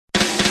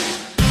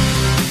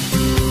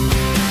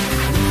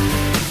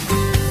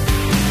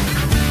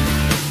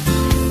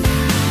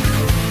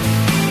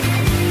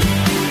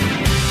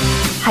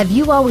Have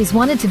you always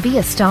wanted to be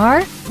a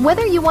star?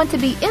 Whether you want to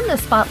be in the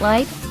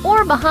spotlight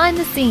or behind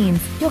the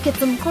scenes, you'll get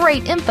some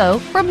great info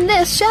from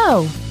this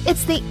show.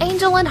 It's the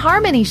Angel and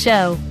Harmony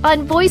Show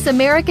on Voice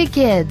America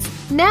Kids.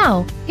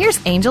 Now,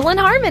 here's Angel and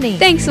Harmony.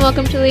 Thanks, and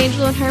welcome to the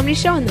Angel and Harmony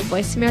Show on the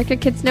Voice America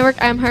Kids Network.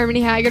 I'm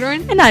Harmony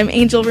Hagedorn. And I'm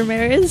Angel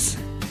Ramirez.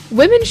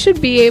 Women should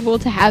be able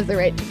to have the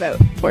right to vote.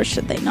 Or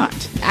should they not?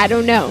 I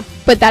don't know.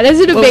 But that is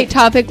a debate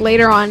topic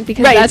later on,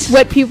 because that's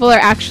what people are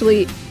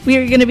actually...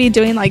 We're going to be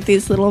doing like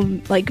these little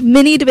like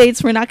mini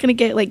debates. We're not going to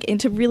get like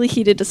into really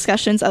heated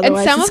discussions.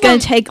 Otherwise, it's going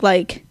to take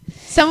like...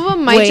 Some of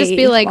them might just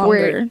be like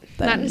we're than...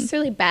 not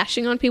necessarily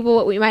bashing on people,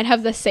 but we might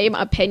have the same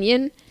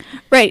opinion.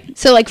 Right.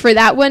 So like for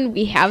that one,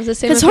 we have the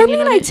same opinion. Because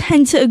Harmony and I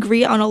tend to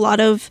agree on a lot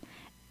of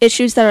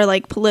issues that are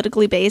like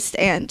politically based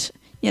and,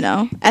 you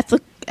know,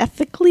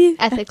 ethically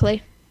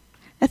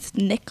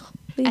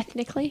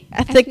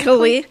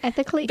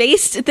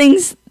based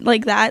things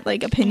like that,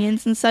 like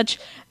opinions and such,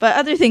 but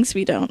other things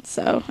we don't,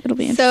 so it'll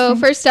be interesting. So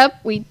first up,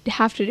 we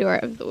have to do our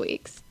of the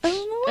weeks.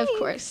 Of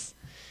course.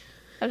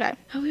 Okay.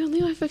 Oh, we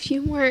only have a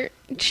few more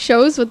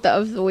shows with the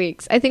of the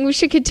weeks. I think we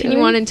should continue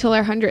on until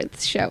our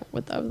 100th show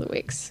with the of the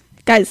weeks.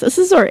 Guys, this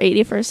is our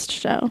 81st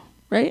show,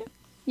 right?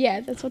 Yeah,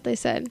 that's what they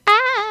said.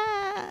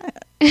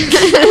 That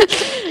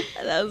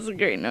was a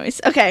great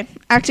noise. Okay,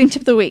 acting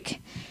tip of the week.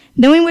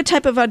 Knowing what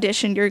type of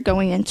audition you're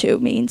going into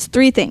means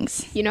 3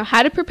 things. You know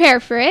how to prepare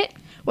for it,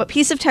 what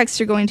piece of text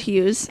you're going to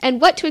use, and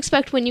what to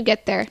expect when you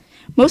get there.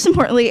 Most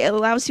importantly, it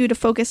allows you to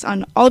focus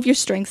on all of your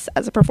strengths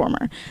as a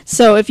performer.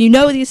 So if you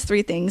know these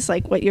 3 things,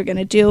 like what you're going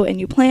to do, and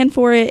you plan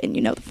for it, and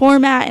you know the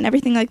format and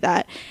everything like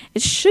that,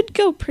 it should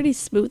go pretty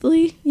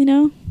smoothly, you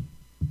know?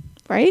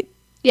 Right?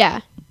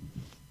 Yeah.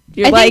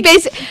 I'm trying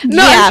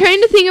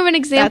to think of an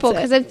example,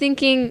 because I'm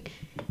thinking...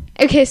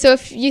 Okay, so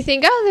if you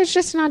think, oh, there's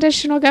just an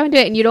audition, I'll go and do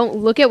it, and you don't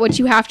look at what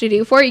you have to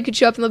do for it, you could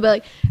show up and they'll be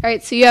like, all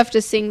right, so you have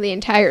to sing the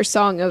entire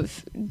song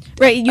of...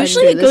 Right,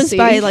 usually it goes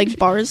by, like,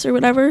 bars or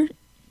whatever,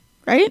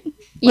 right?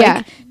 Yeah.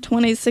 Like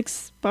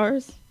 26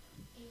 bars.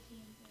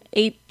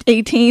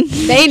 18.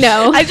 They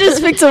know. I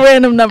just picked a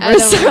random number,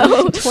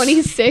 so...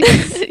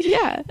 26?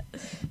 Yeah.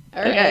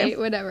 All right,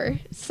 whatever.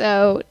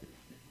 So,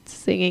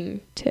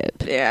 singing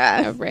tip.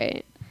 Yeah. Oh,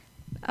 right.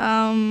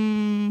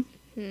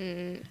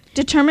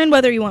 Determine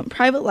whether you want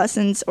private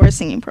lessons or a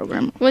singing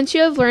program. Once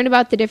you have learned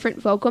about the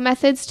different vocal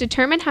methods,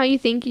 determine how you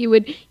think you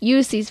would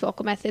use these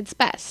vocal methods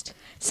best.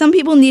 Some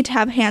people need to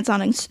have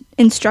hands-on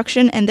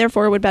instruction and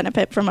therefore would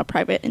benefit from a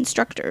private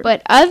instructor.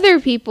 But other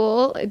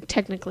people,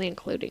 technically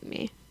including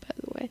me, by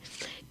the way,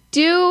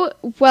 do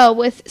well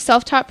with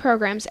self-taught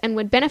programs and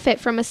would benefit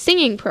from a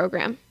singing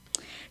program.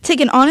 Take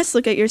an honest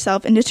look at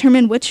yourself and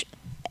determine which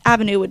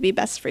avenue would be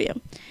best for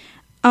you.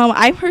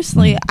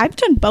 I've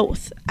done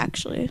both,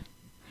 actually.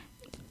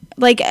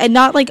 Like,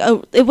 not like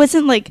it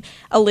wasn't like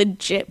a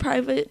legit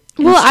private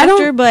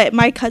instructor, but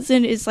my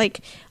cousin is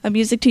like a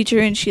music teacher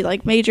and she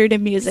like majored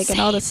in music and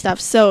all this stuff.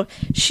 So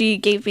she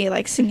gave me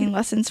like singing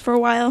lessons for a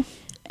while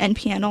and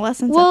piano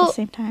lessons at the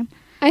same time.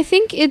 I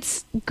think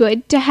it's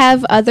good to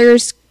have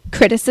others'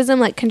 criticism,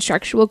 like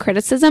constructual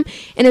criticism,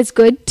 and it's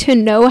good to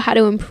know how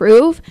to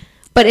improve,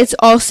 but it's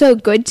also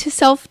good to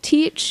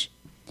self-teach.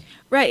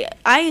 Right.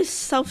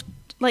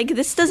 Like,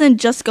 this doesn't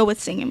just go with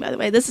singing, by the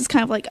way. This is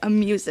kind of like a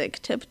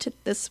music tip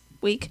this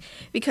week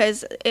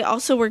because it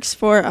also works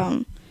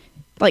for,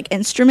 like,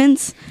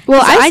 instruments.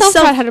 Well, I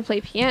self-taught how to play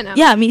piano.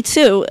 Yeah, me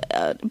too.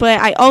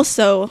 But I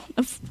also,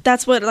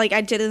 that's what, like,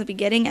 I did in the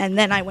beginning, and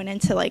then I went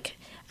into, like,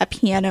 a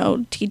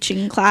piano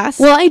teaching class.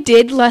 Well, I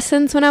did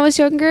lessons when I was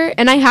younger,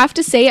 and I have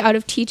to say, out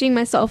of teaching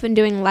myself and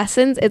doing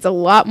lessons, it's a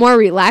lot more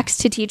relaxed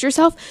to teach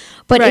yourself,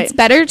 but it's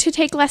better to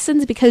take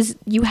lessons because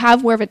you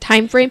have more of a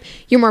time frame.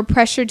 You're more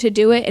pressured to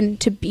do it and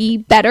to be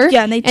better.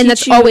 Yeah, and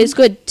that's always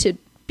good to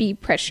be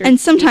pressured. And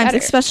sometimes,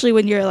 especially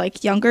when you're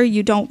like younger,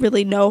 you don't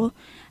really know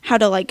how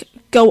to like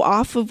go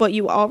off of what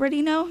you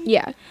already know.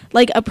 Yeah,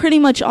 like pretty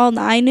much all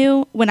I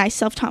knew when I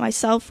self-taught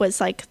myself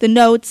was like the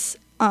notes.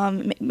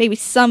 Maybe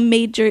some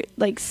major,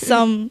 like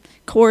some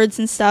chords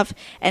and stuff,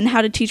 and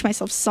how to teach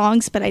myself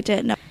songs, but I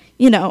didn't know,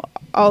 you know,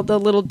 all the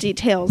little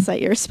details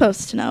that you're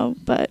supposed to know,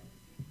 but,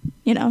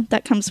 you know,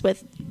 that comes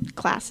with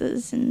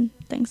classes and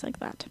things like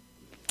that.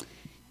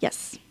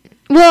 Yes.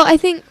 Well, I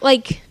think,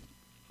 like,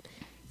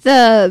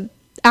 the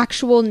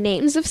actual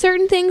names of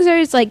certain things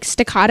are like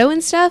staccato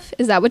and stuff.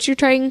 Is that what you're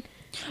trying?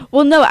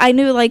 Well, no, I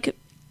knew, like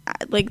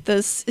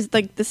this is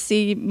like the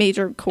C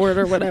major chord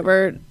or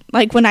whatever.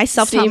 Like when I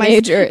self-taught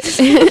major. I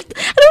don't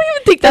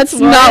even think that's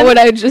not what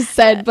I just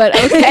said, but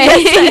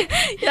okay.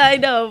 Yeah, I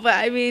know, but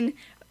I mean,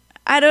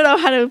 I don't know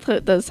how to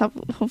put this.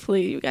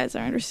 Hopefully you guys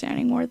are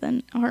understanding more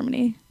than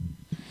Harmony.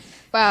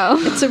 Wow.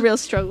 It's a real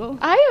struggle.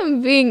 I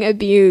am being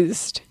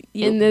abused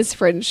in this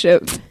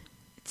friendship.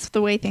 It's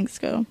the way things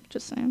go,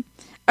 just saying.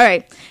 All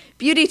right,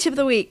 beauty tip of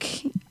the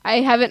week. I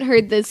haven't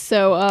heard this,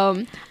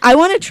 so I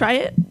want to try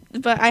it,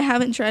 but I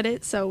haven't tried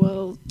it, so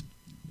we'll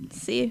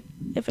see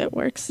if it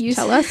works.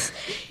 Tell us.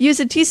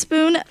 Use a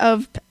teaspoon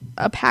of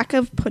a pack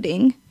of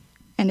pudding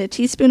and a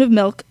teaspoon of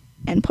milk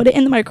and put it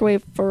in the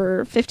microwave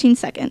for 15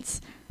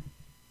 seconds.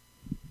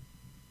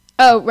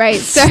 Oh, right.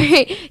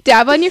 Sorry.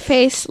 Dab on your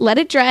face, let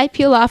it dry,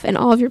 peel off, and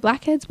all of your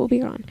blackheads will be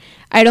gone.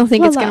 I don't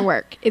think it's going to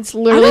work. It's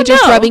literally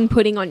just rubbing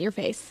pudding on your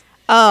face.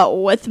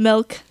 Oh, with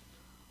milk?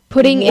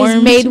 Pudding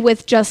is made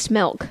with just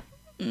milk.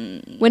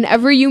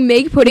 Whenever you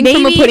make pudding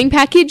from a pudding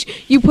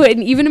package, you put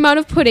an even amount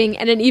of pudding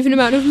and an even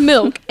amount of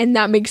milk, and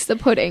that makes the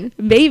pudding.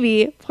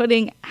 Maybe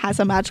pudding has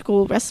a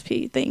magical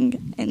recipe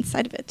thing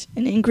inside of it,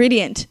 an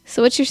ingredient.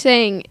 So what you're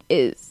saying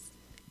is,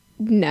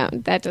 no,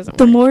 that doesn't work.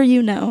 The more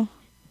you know.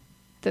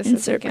 This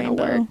isn't going to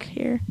work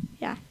here.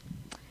 Yeah.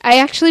 I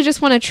actually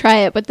just want to try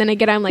it, but then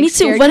again, I'm like, me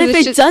too. What if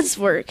it does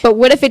work? But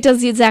what if it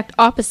does the exact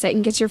opposite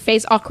and gets your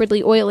face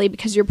awkwardly oily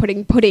because you're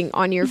putting pudding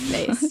on your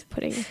face?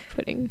 pudding.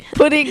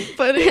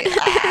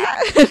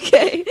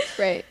 Okay.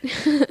 Right.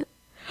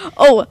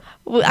 Oh,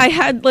 I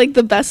had like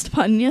the best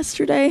pun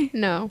yesterday.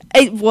 No.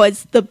 It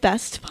was the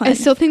best pun. I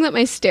still think that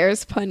my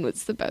stairs pun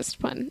was the best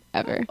pun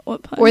ever.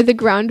 What pun? Or the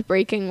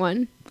groundbreaking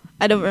one.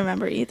 I don't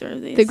remember either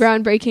of these. The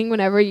groundbreaking,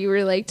 whenever you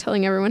were like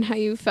telling everyone how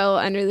you fell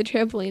under the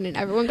trampoline and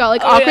everyone got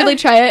like awkwardly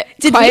quiet.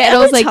 Did we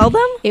ever tell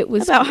them it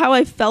was about how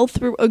I fell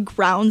through a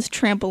grounds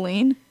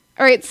trampoline?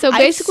 All right, so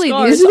basically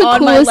these are the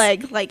coolest. My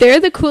leg, like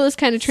they're the coolest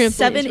kind of trampolines,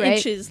 7 right?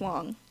 inches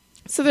long.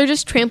 So they're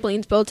just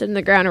trampolines built in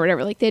the ground or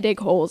whatever. Like they dig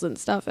holes and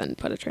stuff and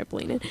put a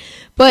trampoline in.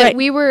 But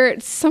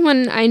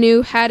someone I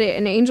knew had it,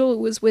 and Angel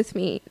was with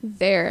me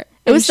there.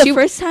 It was the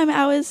first time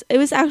it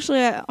was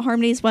actually at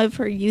Harmony's, one of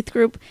her youth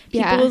group.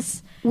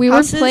 We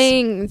were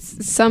playing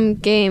some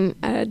game,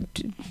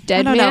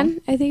 Dead Man,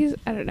 I think.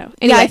 I don't know.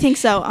 Anyway, yeah, I think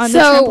so, on the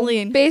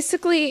trampoline.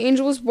 Basically,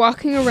 Angel was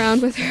walking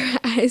around with her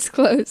eyes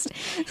closed.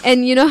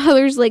 And you know how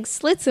there's, like,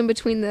 slits in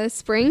between the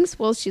springs?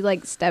 Well, she,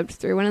 like, stepped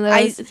through one of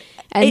those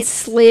and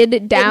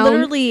slid down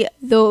literally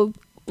the,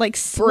 like,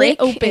 split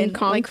open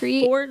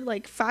concrete.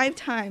 Like 5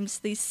 times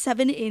these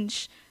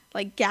 7-inch...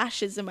 like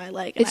gashes in my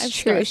leg. It's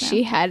true.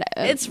 She had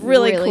it's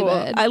really cool.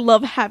 Bad. I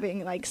love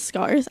having like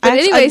scars. But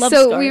anyway,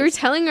 so we were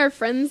telling our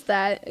friends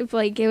that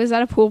like it was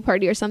at a pool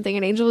party or something,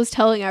 and Angel was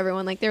telling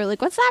everyone, like, they were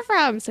like, "What's that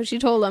from?" So she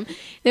told them.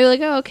 They were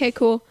like, "Oh, okay,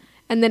 cool."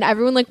 And then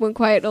everyone like went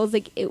quiet. And I was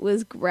like, "It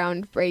was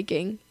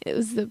groundbreaking. It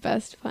was the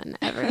best fun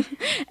ever."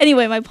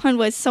 Anyway, my pun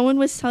was, someone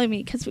was telling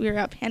me, because we were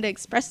at Panda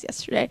Express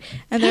yesterday,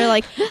 and they're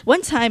like,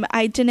 one time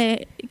I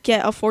didn't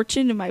get a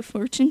fortune in my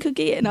fortune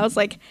cookie, and I was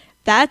like,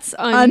 that's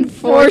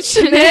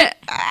unfortunate.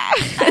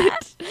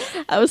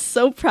 I was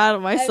so proud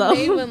of myself.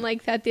 I made one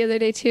like that the other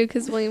day too,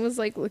 because William was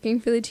like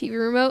looking for the TV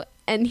remote,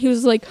 and he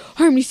was like,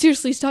 "Harmony,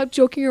 seriously, stop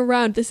joking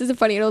around. This isn't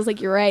funny." And I was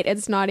like, "You're right.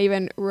 It's not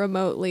even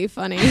remotely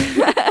funny."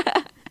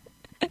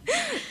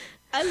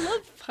 I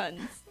love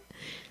puns.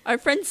 Our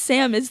friend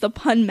Sam is the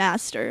pun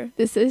master.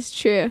 This is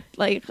true.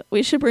 Like,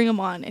 we should bring him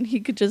on, and he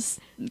could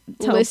just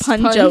tell List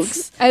pun puns.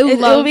 jokes.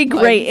 It'll be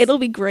great. It'll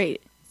be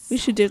great. We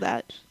should do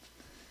that.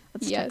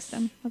 Let's text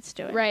them. Let's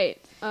do it.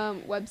 Right.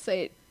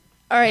 Website.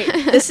 All right.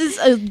 This is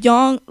a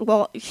long...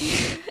 Well...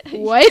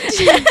 What?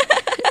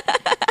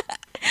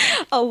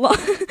 a long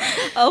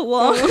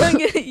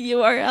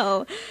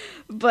URL.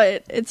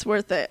 But it's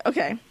worth it.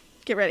 Okay.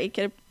 Get ready.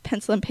 Get a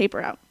pencil and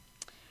paper out.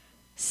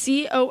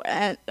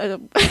 C-O-N... I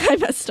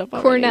messed up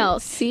already. Cornell.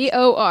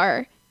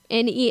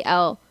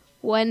 CORNEL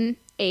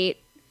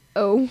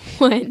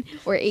 1801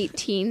 or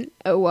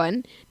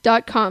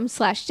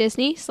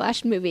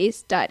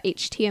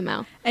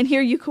 1801.com/Disney/movies.html. And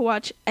here you could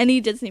watch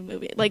any Disney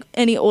movie, like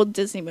any old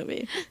Disney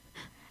movie.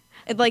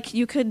 And like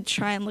you could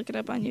try and look it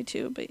up on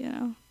YouTube, but you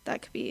know,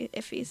 that could be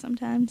iffy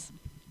sometimes.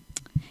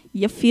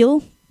 You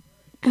feel?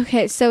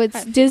 Okay, so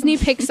it's Disney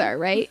Pixar,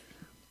 right?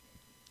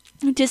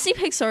 Disney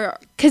Pixar,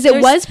 because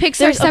it was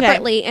Pixar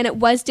separately, and it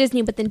was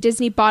Disney, but then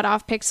Disney bought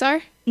off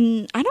Pixar.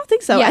 I don't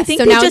think so. Yeah, I think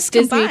so they now just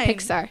it's Disney combined.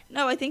 Pixar.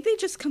 No, I think they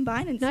just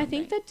combined. No, I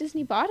think that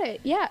Disney bought it.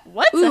 Yeah.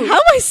 What? Ooh. How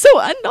am I so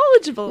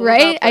unknowledgeable?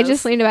 Right? I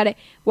just learned about it.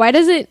 Why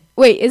doesn't...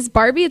 Wait, is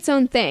Barbie its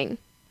own thing?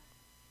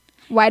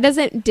 Why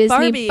doesn't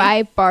Disney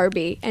buy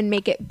Barbie and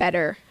make it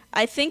better?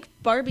 I think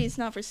Barbie's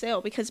not for sale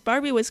because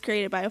Barbie was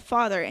created by a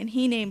father, and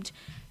he named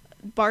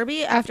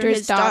Barbie after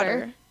his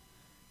daughter.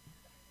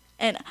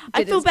 And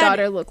I feel his bad.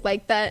 Daughter look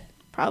like that?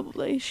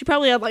 Probably. She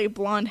probably had like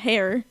blonde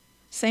hair.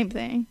 Same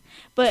thing.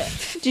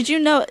 But did you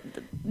know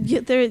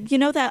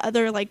that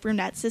other like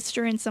brunette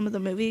sister in some of the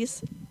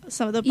movies,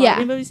 some of the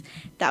Barbie movies?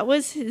 That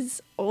was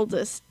his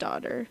oldest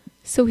daughter.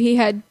 So he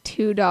had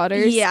 2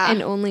 daughters,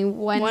 and only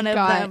one of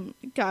them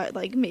got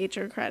like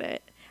major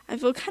credit. I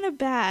feel kind of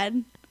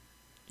bad,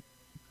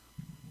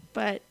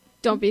 but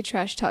don't be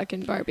trash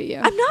talking Barbie.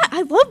 Yeah, I'm not.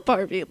 I love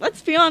Barbie.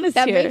 Let's be honest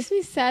here. That makes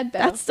me sad though.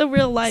 That's the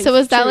real life. So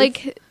is that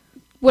like?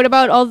 What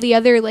about all the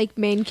other like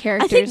main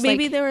characters? I think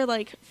maybe they were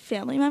like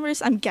family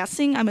members. I'm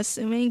guessing. I'm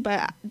assuming,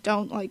 but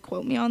don't like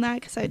quote me on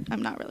that because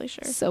I'm not really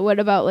sure. So what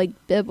about like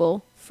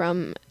Bibble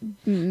from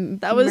Mermaid?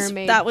 That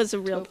was a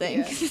real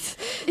thing.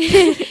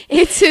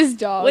 It's his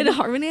dog. When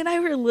Harmony and I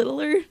were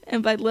littler,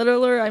 and by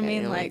littler I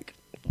mean like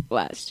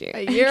last year,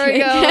 a year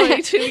ago,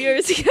 like 2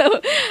 years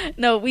ago.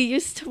 No, we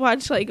used to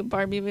watch like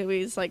Barbie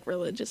movies like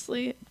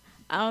religiously.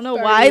 I don't know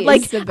why.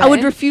 Like I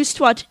would refuse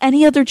to watch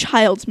any other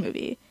child's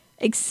movie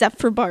except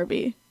for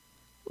Barbie.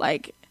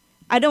 Like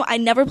I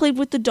never played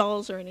with the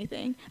dolls or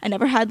anything. I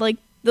never had like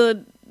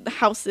the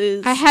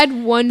houses. I had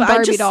one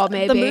Barbie doll,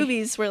 maybe. The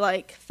movies were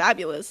like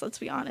fabulous. Let's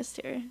be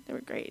honest here. They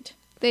were great.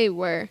 They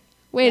were.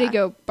 Way to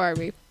go,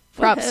 Barbie.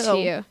 Props to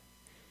you.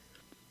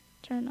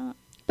 Turn up.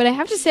 But I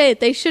have to say,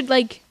 they should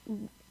like.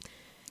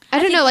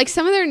 I don't know, like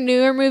some of their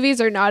newer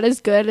movies are not as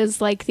good as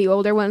like the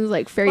older ones,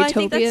 like Fairytopia I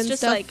think that's and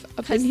just stuff. like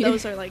because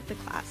those are like the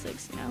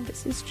classics, you know.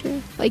 This is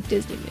true. Like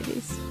Disney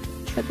movies,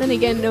 but then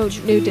again, no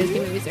new Disney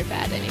movies are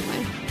bad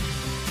anyway.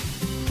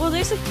 Well,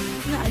 there's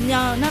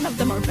no, none of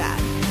them are bad.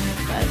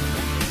 But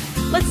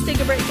let's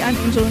take a break. I'm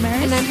Angel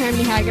Amaris, And I'm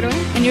Harmony Hagedorn,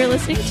 and you're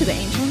listening to the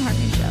Angel and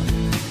Harmony Show.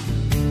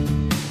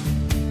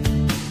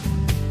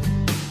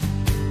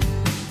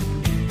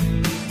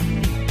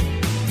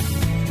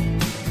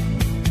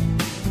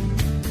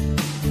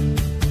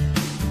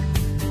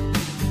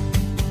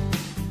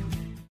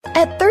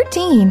 At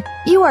 13,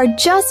 you are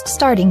just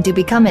starting to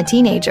become a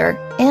teenager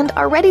and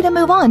are ready to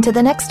move on to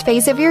the next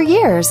phase of your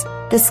years.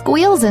 The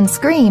squeals and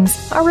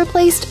screams are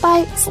replaced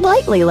by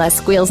slightly less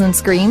squeals and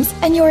screams,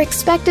 and you're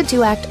expected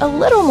to act a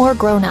little more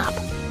grown up.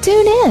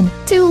 Tune in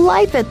to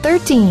Life at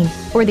 13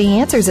 for the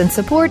answers and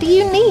support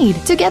you need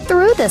to get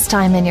through this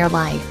time in your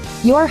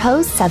life. Your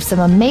hosts have some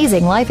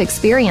amazing life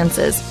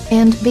experiences,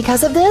 and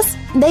because of this,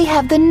 they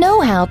have the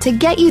know-how to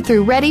get you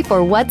through ready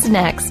for what's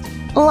next.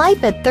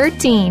 Life at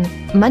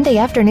 13, Monday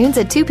afternoons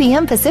at 2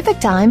 p.m. Pacific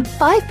Time,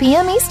 5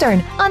 p.m. Eastern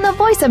on the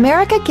Voice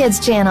America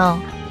Kids channel.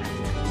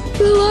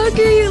 The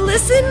longer you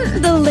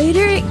listen, the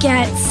later it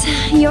gets.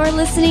 You're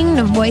listening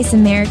to Voice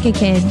America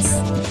Kids.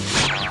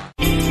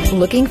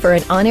 Looking for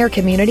an on-air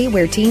community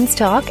where teens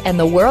talk and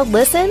the world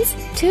listens?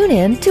 Tune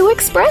in to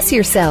Express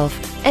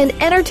Yourself, an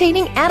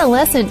entertaining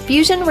adolescent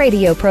fusion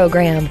radio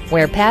program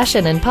where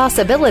passion and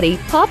possibility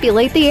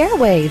populate the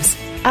airwaves.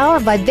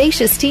 Our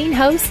vivacious teen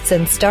hosts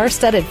and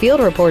star-studded field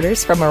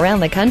reporters from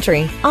around the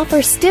country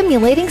offer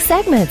stimulating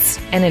segments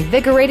and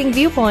invigorating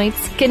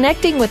viewpoints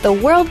connecting with the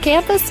world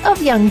campus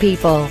of young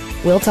people.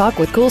 We'll talk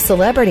with cool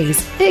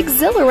celebrities,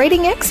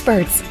 exhilarating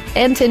experts,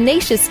 and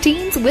tenacious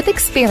teens with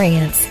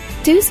experience.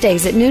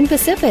 Tuesdays at noon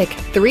Pacific,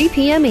 3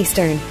 p.m.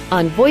 Eastern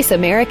on Voice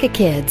America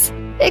Kids.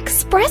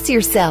 Express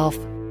yourself.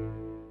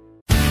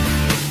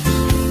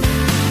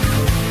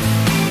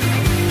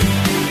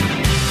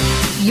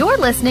 You're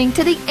listening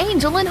to the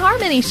Angel and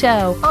Harmony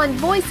Show on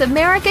Voice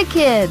America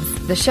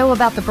Kids, the show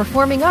about the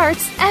performing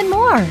arts and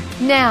more.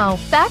 Now,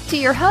 back to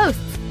your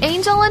hosts,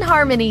 Angel and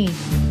Harmony.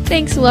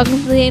 Thanks.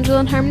 Welcome to the Angel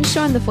and Harmony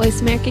Show on the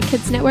Voice America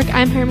Kids Network.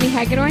 I'm Harmony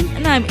Hagedorn.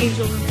 And I'm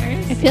Angel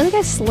Ramirez. I feel like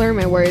I slur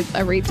my words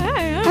every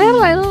time.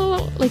 I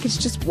don't like it's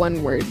just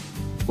one word.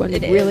 One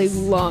really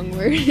long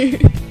word.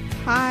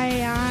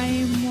 Hi,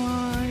 I'm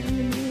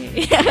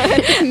Harmony.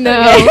 No.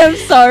 Okay, I'm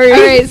sorry.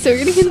 All right, so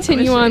we're going to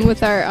continue on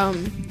with our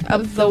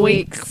of the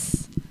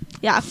weeks.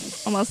 Yeah,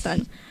 almost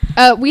done.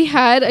 We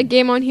had a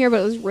game on here,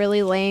 but it was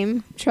really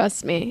lame.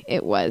 Trust me,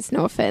 it was.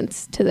 No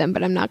offense to them,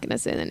 but I'm not going to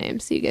say the name,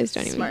 so you guys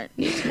don't even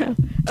need to know.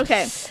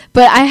 Okay.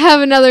 But I have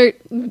another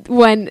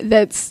one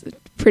that's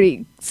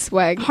pretty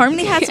swag.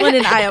 Harmony has one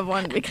and I have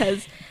one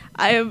because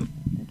I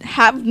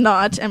have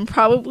not and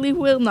probably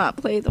will not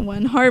play the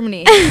one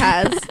Harmony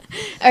has.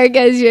 All right,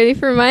 guys, you ready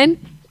for mine?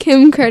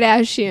 Kim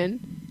Kardashian.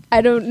 I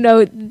don't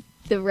know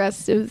the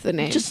rest of the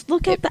name. Just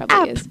look at the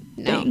app.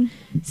 No.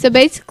 So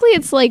basically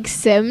it's like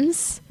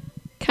Sims,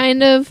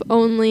 kind of,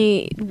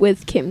 only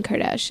with Kim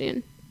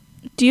Kardashian.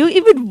 Do you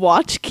even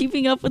watch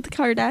Keeping Up with the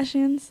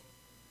Kardashians?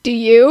 Do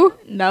you?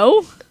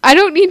 No. I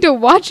don't need to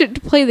watch it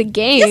to play the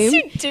game. Yes,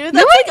 you do. That's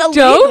no, like I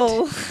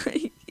illegal.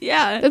 don't.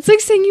 Yeah. That's like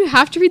saying you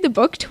have to read the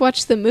book to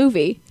watch the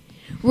movie.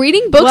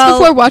 Reading books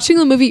before watching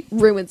the movie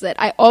ruins it.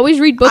 I always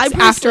read books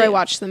after I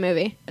watch the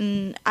movie.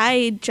 And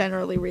I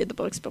generally read the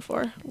books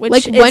before, which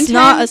like is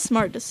not a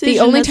smart decision. The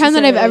only time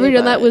that I've ever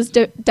done that was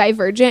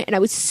Divergent, and I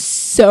was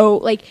so,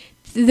 like,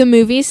 the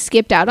movie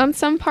skipped out on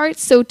some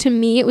parts, so to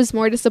me it was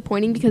more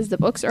disappointing because the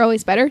books are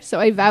always better, so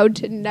I vowed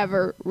to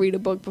never read a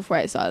book before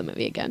I saw the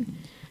movie again.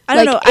 I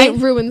don't know. It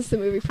ruins the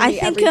movie for me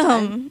every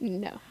time.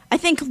 No. I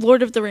think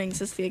Lord of the Rings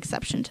is the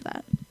exception to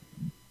that.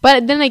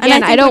 But then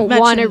again, I don't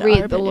want to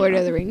read the video. Lord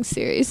of the Rings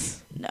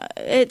series. No,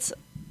 it's...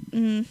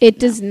 it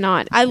does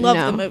not. I love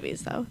the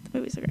movies, though. The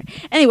movies are great.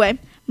 Anyway,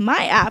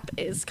 my app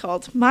is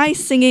called My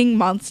Singing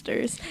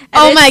Monsters.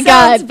 Oh my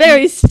god. It's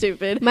very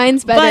stupid.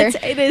 Mine's better.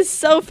 But it is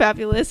so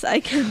fabulous. I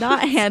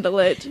cannot handle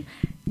it.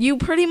 You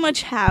pretty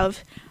much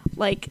have,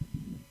 like,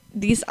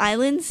 these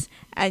islands,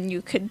 and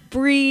you could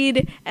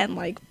breed and,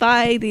 like,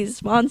 buy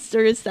these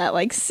monsters that,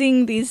 like,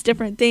 sing these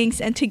different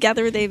things, and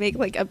together they make,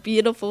 like, a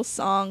beautiful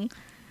song.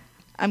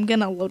 I'm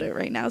gonna load it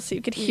right now so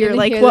you could hear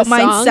what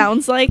mine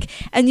sounds like,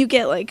 and you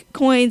get like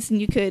coins,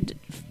 and you could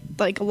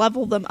like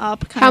level them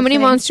up. How many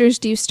monsters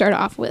do you start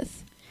off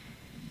with?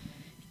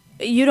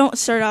 You don't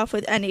start off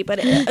with any, but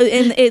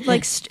it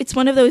like it's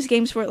one of those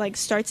games where it like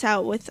starts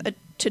out with a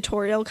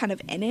tutorial kind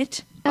of in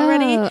it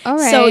already. Oh, all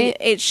right. So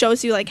it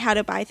shows you like how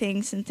to buy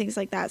things and things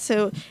like that.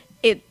 So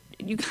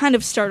you kind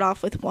of start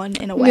off with one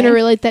in a way. I'm gonna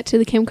relate that to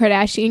the Kim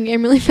Kardashian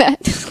game really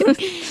fast.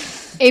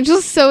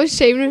 Angel's so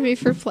ashamed of me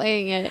for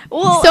playing it.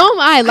 Well, so am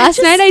I.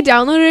 Last night I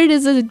downloaded it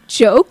as a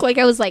joke. Like,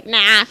 I was like,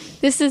 nah,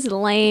 this is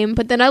lame.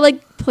 But then I,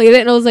 like, played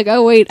it and I was like,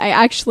 oh, wait, I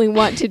actually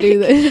want to do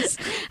this.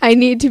 I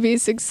need to be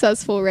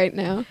successful right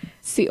now.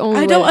 It's the only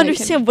way I don't that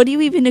understand. What do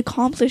you even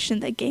accomplish in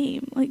the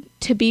game? Like,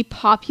 to be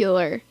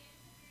popular.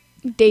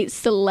 Date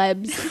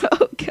celebs.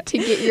 okay. To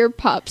get your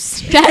pop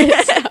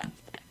status up.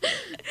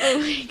 Oh,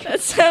 my God.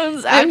 That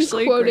sounds I'm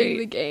actually quoting great.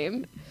 the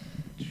game.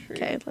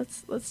 Okay,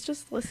 let's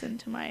just listen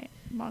to my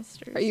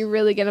monsters. Are you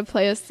really going to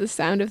play us the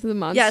sound of the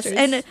monsters?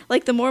 Yes, and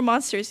like the more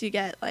monsters you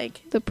get,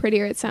 like the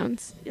prettier it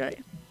sounds. you're right.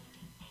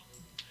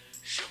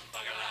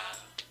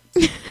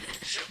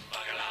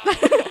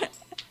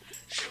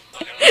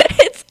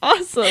 It's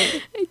awesome.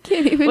 I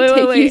can't even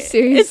take you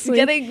seriously. It's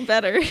getting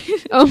better.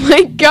 Oh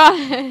my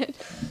God.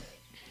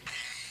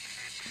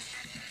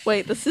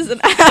 Wait, this is an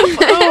app.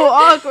 Oh,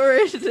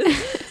 awkward.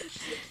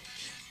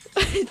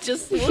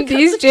 Just we'll cut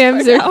These this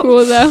jams part are out.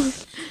 cool though.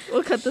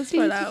 We'll cut this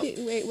part out.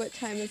 Wait, what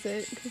time is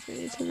it? Because we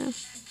need to know.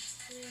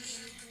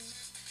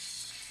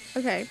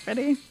 Okay,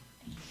 ready?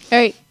 All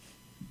right.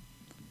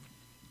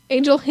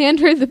 Angel, hand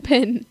her the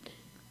pin.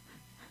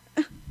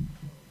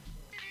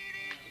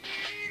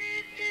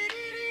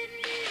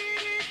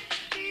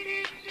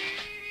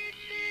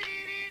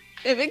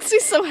 It makes me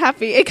so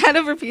happy. It kind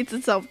of repeats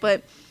itself,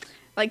 but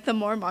like the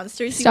more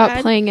monsters you Stop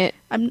add, playing it.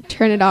 I'm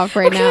Turn it off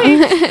right Okay.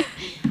 now.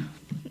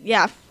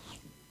 yeah.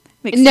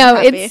 Makes me No,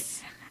 happy.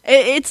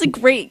 It's a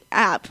great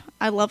app.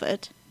 I love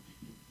it.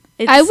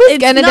 I was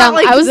gonna not, download.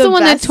 like, I was the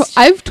one that best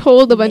I've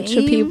told a bunch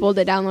of name. people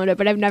to download it,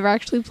 but I've never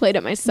actually played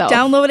it myself.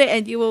 Download it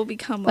and you will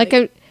become Like,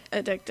 like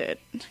addicted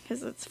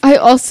because it's. I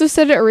also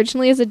said it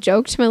originally as a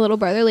joke to my little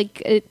brother.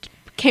 Like, it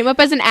came up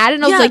as an ad,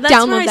 and I was like, that's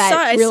download where that.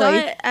 I really. saw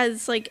it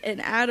as like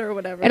an ad or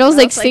whatever. And I was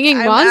like singing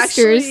I'm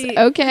monsters. actually-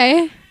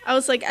 Okay. I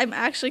was like, I'm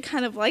actually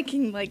kind of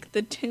liking like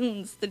the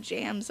tunes, the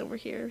jams over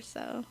here.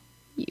 So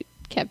You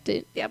kept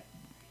it. Yep.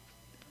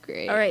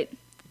 Great. all right,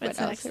 What what's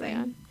the else next are we thing?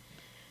 on?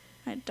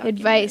 I documented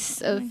Advice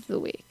something, of the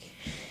week.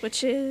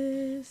 which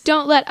is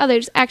Don't let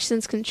others'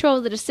 actions control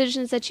the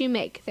decisions that you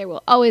make. There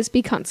will always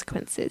be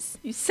consequences.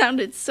 you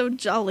sounded so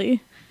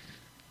jolly.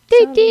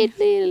 That's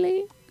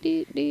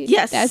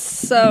Yes, the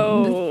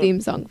so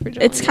theme song for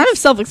Jolly. it's kind of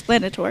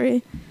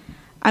self-explanatory.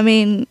 I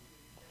mean,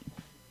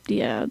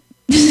 yeah.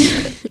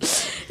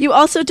 You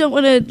also don't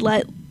want to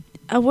let.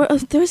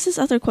 There was this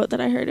other quote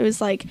that I heard. It was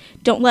like,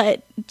 "Don't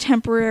let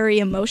temporary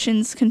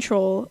emotions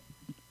control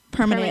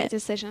permanent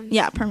decisions.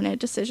 yeah, permanent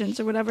decisions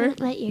or whatever." Don't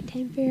let your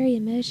temporary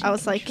emotions. I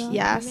was like, control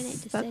yes,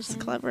 permanent that's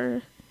decisions.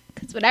 clever.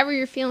 Because whatever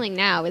you're feeling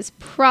now is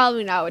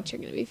probably not what you're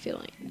going to be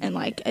feeling. And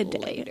like a day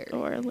Later.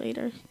 or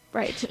later.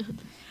 Right.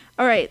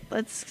 All right,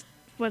 let's.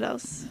 What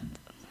else?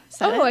 Is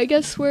that Oh, it? I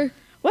guess we're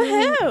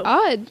Woohoo!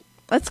 odd.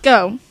 Let's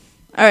go.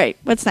 All right,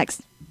 what's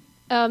next?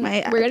 We're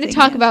My going to thing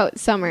talk is- about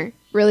summer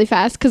really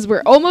fast because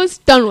we're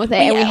almost done with it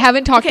and we Yeah,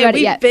 haven't talked about it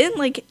we've yet. been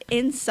like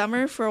in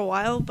summer for a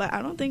while, but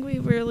I don't think we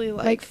really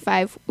Like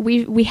 5.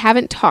 We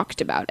haven't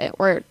talked about it.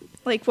 Or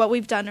like what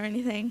we've done or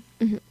anything.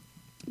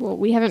 well,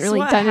 we haven't So really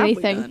what done have we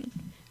anything. done?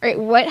 All right,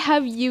 what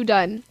have you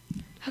done?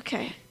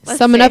 Okay,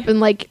 Sum it up in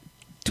like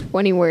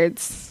 20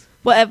 words.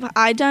 What have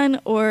I done,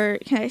 or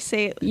can I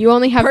say? You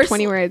only have Personal-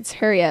 20 words.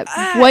 Hurry up.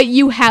 Ah, what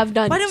you have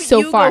done Why don't so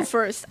you far. go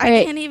first? All I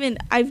right. can't even.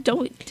 I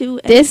don't do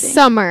anything. This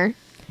summer,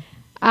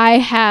 I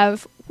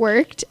have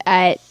worked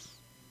at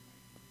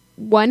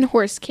one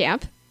horse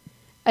camp,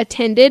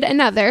 attended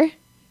another,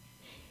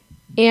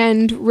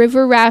 and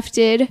river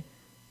rafted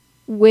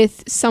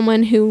with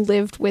someone who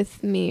lived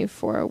with me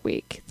for a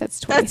week. That's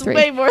 23. That's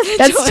way more than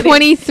That's 20.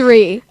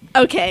 23.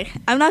 Okay,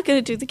 I'm not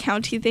gonna do the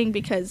county thing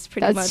because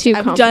pretty That's much too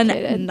I've done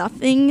complicated.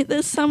 nothing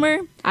this summer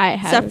I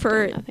have Except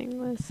for-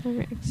 nothing this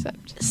summer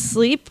except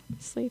sleep,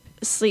 sleep,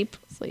 sleep,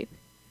 sleep,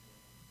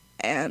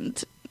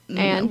 and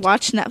And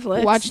watch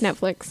Netflix. watch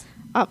Netflix.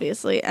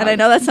 obviously. And I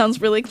know that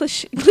sounds really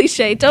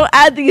cliche. Don't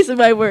add these in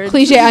my words.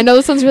 Cliche. I know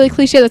this sounds really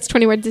cliche. That's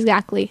 20 words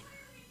exactly.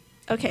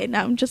 Okay,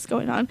 now I'm just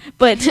going on,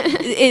 but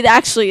it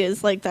actually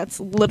is like that's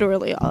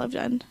literally all I've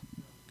done.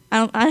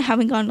 I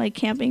haven't gone like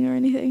camping or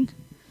anything.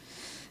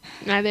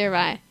 Neither have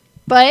I.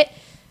 But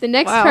the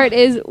next Wow. part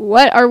is,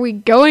 what are we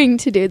going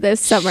to do this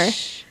summer?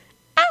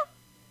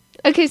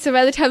 Okay, so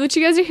by the time that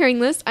you guys are hearing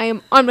this, I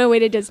am on my way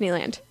to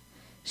Disneyland.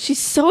 She's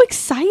so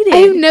excited.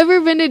 I've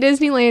never been to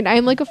Disneyland. I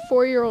am like a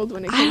 4-year-old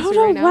when it comes I don't to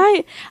know right now.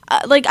 why.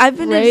 Like I've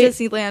been Right? to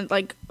Disneyland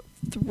like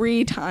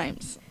 3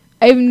 times,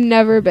 I've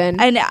never been.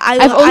 and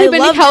I've only been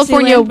to love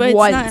California Disneyland, but it's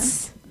not-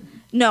 once.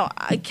 No,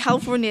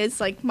 California is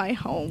like my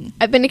home.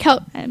 I've been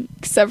to And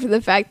except for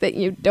the fact that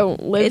you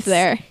don't live It's-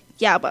 there.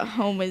 yeah, but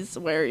home is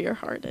where your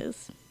heart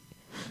is.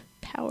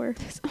 Power.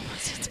 It's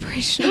almost That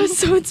inspirational. was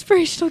so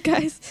inspirational,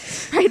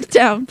 guys. Write it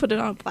down. Put it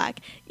on black.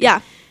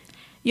 Yeah.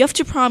 You have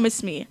to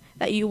promise me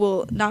that you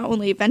will not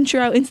only venture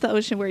out into the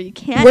ocean where you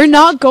can't. We're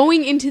not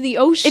going into the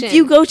ocean. If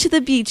you go to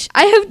the beach.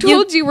 I have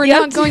told you we're you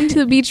have not to- going to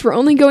the beach. We're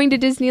only going to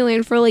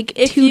Disneyland for like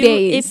If 2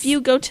 days. If you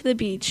go to the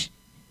beach,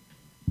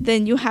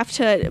 then you have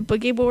to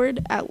boogie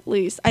board at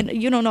least.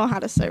 You don't know how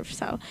to surf,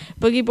 so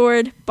boogie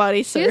board,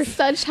 body She has surf.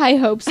 such high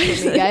hopes for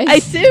me, guys. I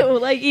do.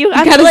 Like you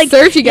have gotta to like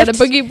surf. You gotta have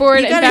to- boogie board.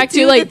 you In gotta fact, do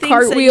do the like things that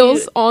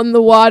cartwheels you- on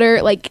the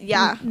water. Like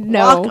Yeah,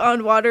 no, walk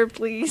on water,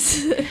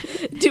 please.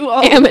 Do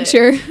all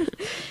amateur. Of it.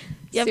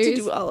 You have to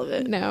Serious? do all of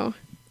it. No,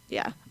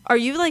 Yeah. Are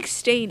you like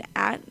staying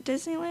at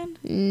Disneyland?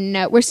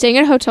 no. We're staying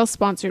at a hotel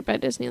sponsored by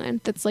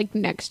Disneyland. That's like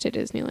next to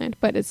Disneyland,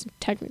 but it's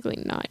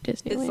technically not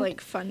Disneyland. It's like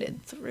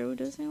funded through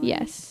Disneyland.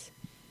 yes,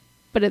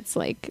 but it's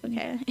like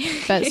Okay.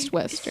 Best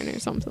Western or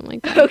something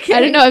like that. Okay. I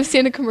don't know. I've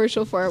seen a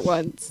commercial for it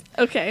once.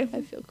 Okay.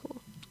 I feel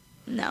cool.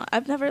 No,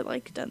 I've never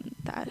like done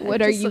that.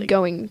 What I are just, you like-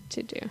 going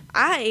to do?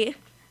 I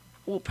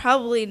will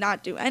probably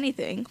not do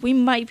anything. We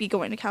might be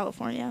going to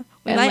California.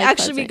 We And might Lake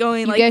actually be Pleasant.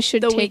 going You like guys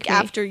should the take week me.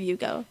 after you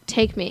go.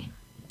 Take me.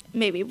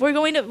 Maybe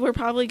we're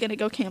probably gonna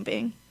go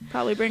camping.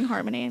 Probably bring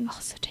Harmony. And,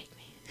 Also take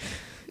me.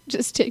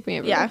 Just take me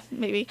everywhere. yeah,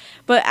 maybe.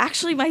 But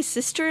actually, my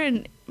sister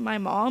and my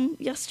mom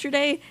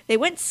yesterday they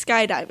went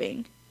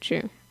skydiving.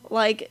 True.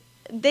 Like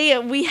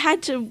we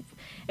had to.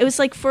 It was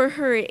like for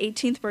her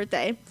 18th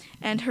birthday,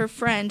 and her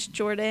friend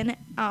Jordan,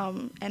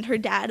 and her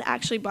dad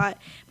actually bought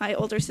my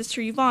older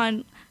sister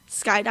Yvonne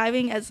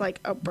skydiving as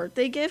like a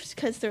birthday gift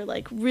because they're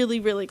like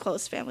really really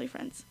close family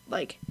friends.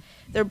 Like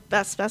they're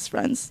best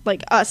friends,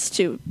 like us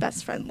too,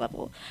 best friend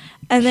level.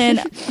 And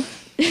then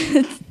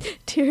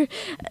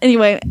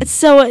anyway,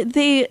 so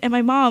they and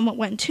my mom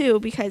went too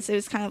because it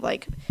was kind of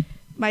like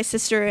my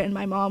sister and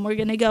my mom were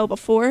gonna go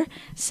before,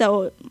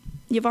 so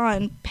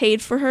Yvonne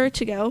paid for her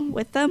to go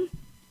with them.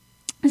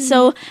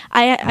 So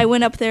I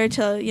went up there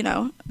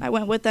to, I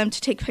went with them to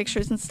take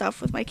pictures and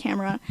stuff with my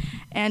camera,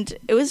 and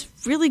it was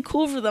really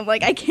cool for them.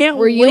 Like, I can't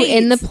Were you wait.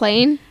 in the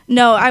plane?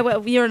 No,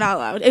 we were not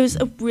allowed. It was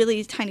a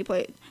really tiny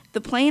plane.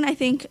 The plane, I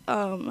think,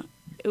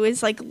 it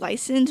was like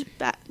licensed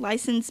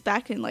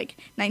back in like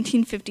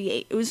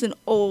 1958. It was an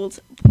old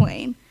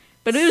plane,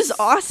 but it was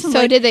awesome. So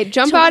like, did they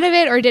jump to- out of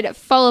it, or did it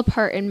fall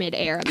apart in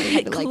midair? And they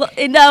had to, like,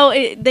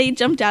 they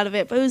jumped out of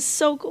it, but it was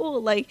so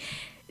cool. Like,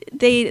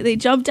 they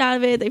jumped out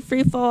of it, they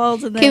free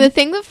falled, and then okay, the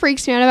thing that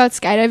freaks me out about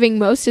skydiving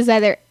most is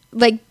either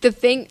like the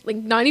thing, like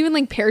not even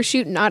like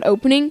parachute not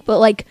opening, but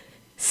like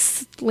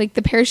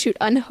the parachute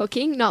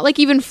unhooking, not like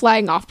even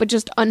flying off, but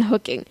just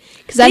unhooking,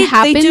 because that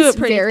happens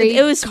very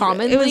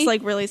commonly. It was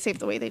like really safe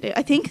the way they did.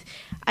 I think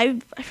I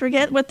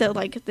forget what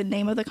the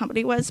name of the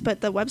company was,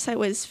 but the website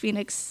was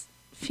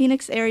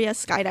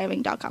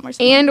phoenixareaskydiving.com or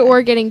something. and like or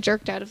that. getting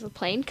jerked out of the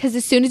plane, because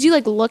as soon as you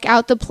like look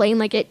out the plane,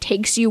 like it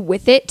takes you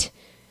with it.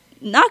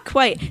 Not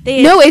quite.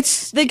 The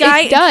guy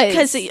It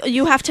does, because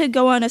you have to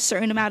go on a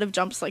certain amount of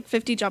jumps, like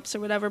 50 jumps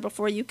or whatever,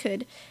 before you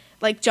could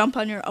like jump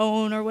on your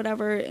own or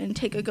whatever and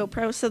take a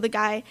GoPro. So the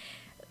guy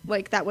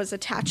like that was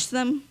attached to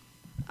them,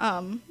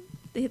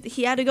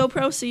 he had a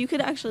GoPro, so you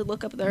could actually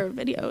look up their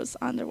videos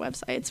on their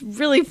website. It's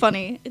really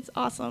funny. It's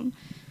awesome.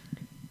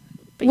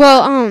 But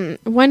Well,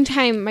 one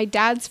time my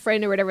dad's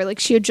friend or whatever, like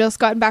she had just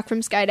gotten back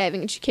from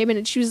skydiving and she came in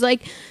and she was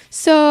like,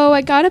 so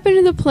I got up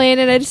into the plane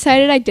and I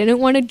decided I didn't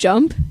want to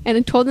jump, and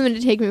I told them to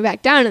take me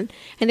back down,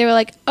 and they were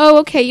like, oh,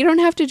 okay, you don't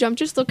have to jump,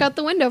 just look out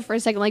the window for a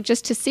second, like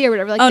just to see or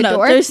whatever, like oh the no,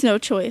 door. there's no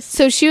choice.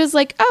 So she was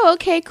like, oh,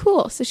 okay,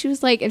 cool. So she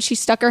was like, and she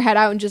stuck her head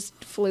out and just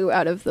flew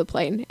out of the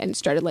plane and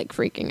started like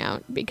freaking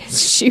out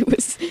because she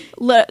was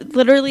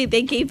Literally,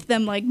 they gave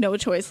them like no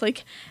choice.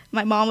 Like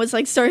my mom was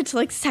like started to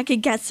like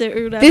second guess it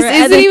or whatever. This and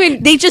isn't then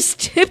even- They just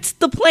tipped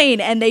the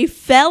plane and they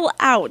fell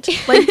out.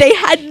 Like they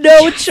had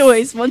no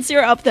choice. Once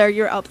you're up there,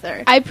 you're up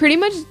there. I pretty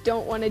much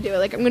don't want to do it.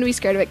 Like, I'm going to be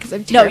scared of it because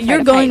I'm No, terrified you're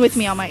of going heights. with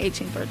me on my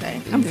 18th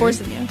birthday. I'm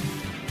forcing you.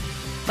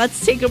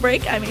 Let's take a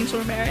break. I'm Angel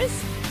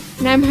Ramirez.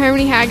 And I'm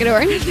Harmony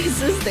Hagedorn.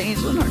 This is the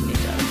Angel and Harmony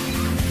Show.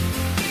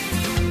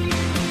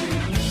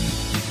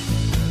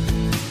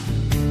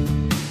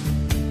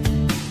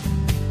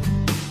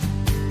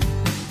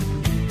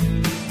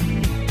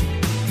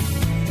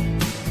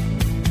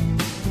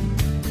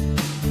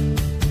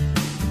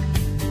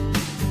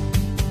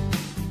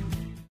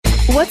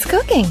 What's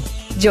cooking?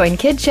 Join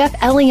Kid Chef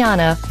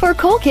Eliana for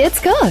Cool Kids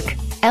Cook.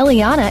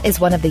 Eliana is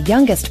one of the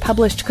youngest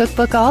published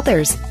cookbook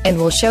authors and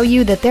will show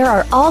you that there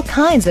are all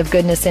kinds of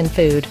goodness in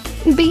food,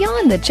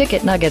 beyond the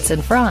chicken nuggets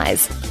and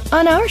fries.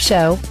 On our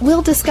show,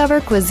 we'll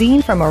discover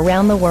cuisine from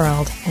around the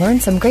world,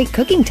 learn some great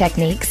cooking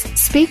techniques,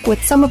 speak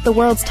with some of the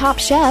world's top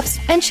chefs,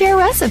 and share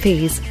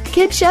recipes.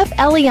 Kid Chef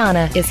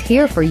Eliana is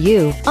here for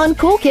you on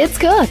Cool Kids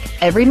Cook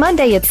every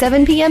Monday at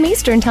 7 p.m.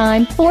 Eastern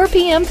Time, 4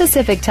 p.m.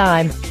 Pacific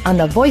Time on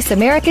the Voice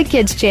America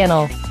Kids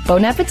channel.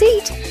 Bon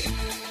appetit!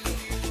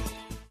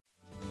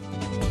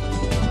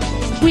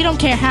 We don't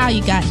care how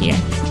you got here.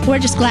 We're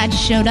just glad you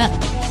showed up.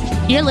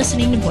 You're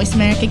listening to Voice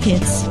America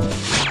Kids.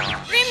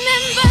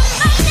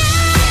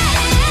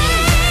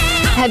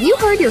 Have you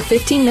heard your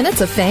 15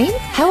 minutes of fame?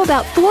 How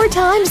about 4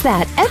 times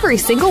that every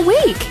single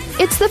week?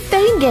 It's the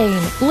Fame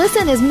Game.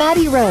 Listen as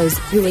Maddie Rose,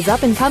 who is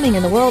up and coming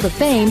in the world of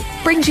fame,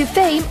 brings you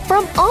fame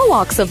from all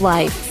walks of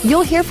life.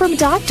 You'll hear from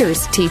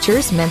doctors,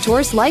 teachers,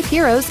 mentors, life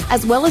heroes,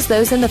 as well as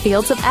those in the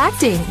fields of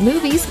acting,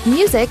 movies,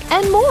 music,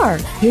 and more.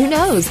 Who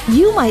knows?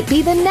 You might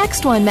be the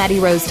next one Maddie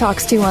Rose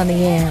talks to on the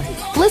air.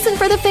 Listen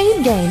for the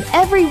Fame Game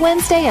every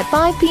Wednesday at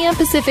 5 p.m.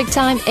 Pacific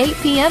Time, 8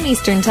 p.m.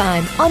 Eastern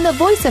Time on the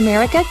Voice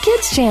America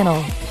Kids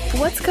channel.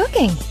 What's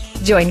cooking?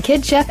 Join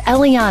Kid Chef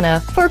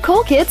Eliana for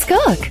Cool Kids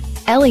Cook.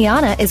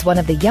 Eliana is one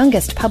of the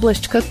youngest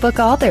published cookbook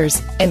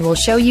authors and will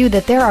show you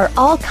that there are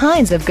all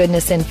kinds of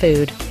goodness in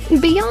food,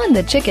 beyond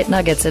the chicken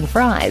nuggets and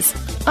fries.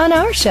 On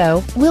our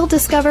show, we'll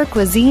discover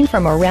cuisine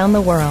from around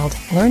the world,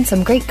 learn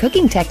some great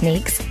cooking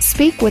techniques,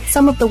 speak with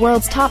some of the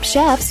world's top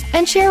chefs,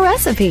 and share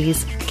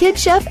recipes. Kid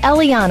Chef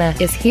Eliana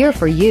is here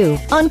for you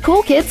on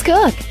Cool Kids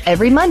Cook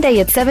every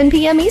Monday at 7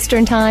 p.m.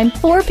 Eastern Time,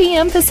 4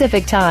 p.m.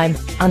 Pacific Time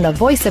on the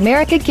Voice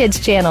America Kids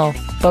channel.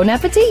 Bon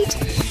appetit!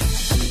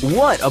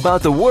 What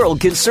about the world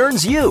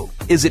concerns you?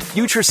 Is it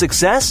future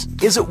success?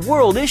 Is it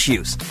world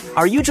issues?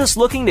 Are you just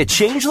looking to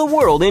change the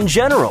world in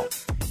general?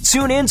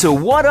 Tune in to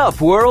What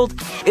Up, World!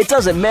 It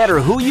doesn't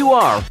matter who you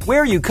are,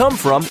 where you come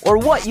from, or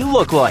what you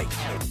look like.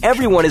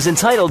 Everyone is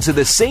entitled to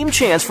the same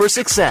chance for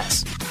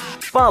success.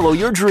 Follow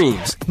your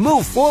dreams,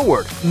 move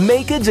forward,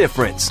 make a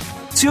difference.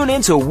 Tune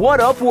in to What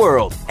Up,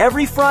 World!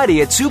 Every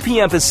Friday at 2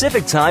 p.m.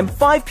 Pacific Time,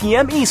 5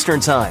 p.m. Eastern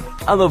Time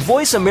on the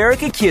Voice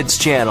America Kids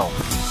channel.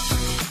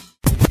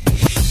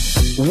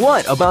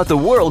 What about the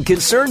world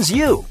concerns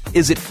you?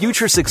 Is it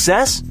future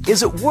success?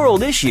 Is it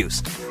world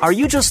issues? Are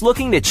you just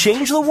looking to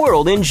change the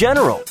world in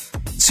general?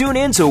 Tune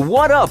in to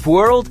What Up,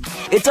 World!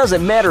 It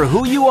doesn't matter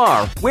who you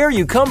are, where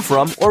you come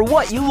from, or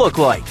what you look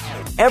like.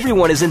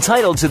 Everyone is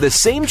entitled to the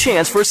same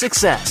chance for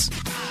success.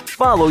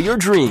 Follow your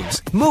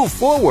dreams, move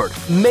forward,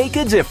 make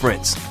a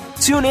difference.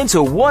 Tune in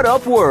to What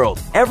Up,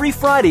 World! Every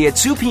Friday at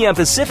 2 p.m.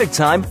 Pacific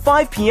Time,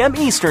 5 p.m.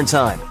 Eastern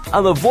Time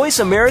on the Voice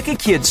America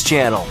Kids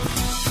channel.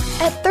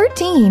 At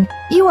 13,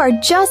 you are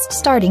just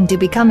starting to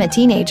become a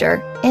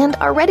teenager and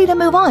are ready to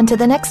move on to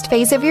the next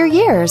phase of your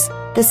years.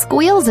 The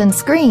squeals and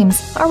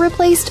screams are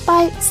replaced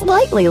by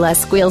slightly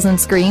less squeals and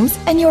screams,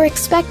 and you're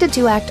expected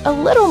to act a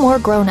little more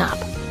grown up.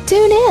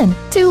 Tune in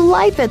to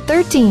Life at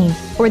 13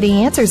 for the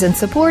answers and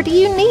support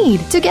you need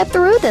to get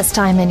through this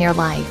time in your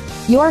life.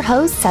 Your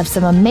hosts have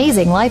some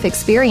amazing life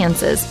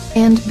experiences,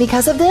 and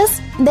because of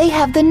this, they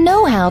have the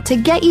know-how to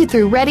get you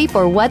through ready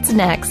for what's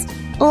next.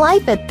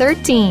 Life at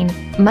 13,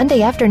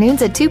 Monday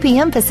afternoons at 2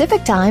 p.m.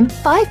 Pacific Time,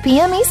 5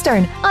 p.m.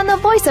 Eastern on the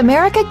Voice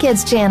America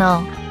Kids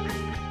channel.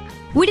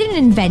 We didn't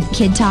invent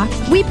Kid Talk,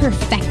 we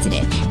perfected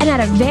it, and at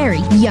a very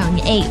young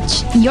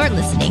age. You're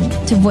listening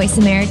to Voice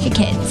America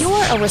Kids. You're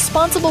a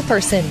responsible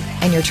person,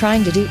 and you're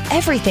trying to do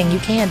everything you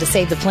can to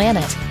save the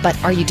planet. But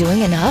are you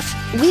doing enough?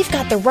 We've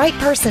got the right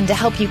person to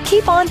help you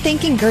keep on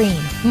thinking green.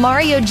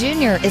 Mario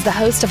Jr. is the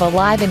host of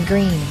Alive and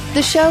Green.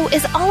 The show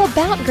is all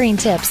about green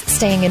tips,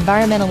 staying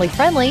environmentally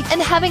friendly,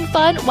 and having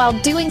fun while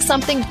doing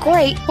something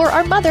great for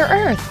our Mother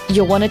Earth.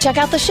 You'll want to check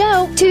out the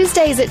show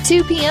Tuesdays at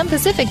 2 p.m.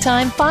 Pacific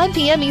Time, 5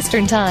 p.m.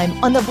 Eastern Time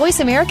on the Voice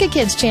America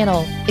Kids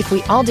channel. If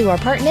we all do our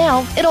part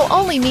now, it'll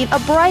only mean a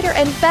brighter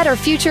and better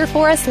future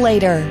for us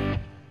later.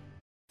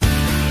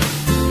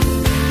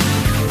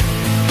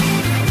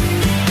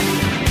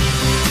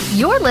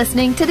 You're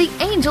listening to the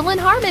Angel and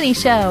Harmony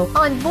Show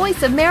on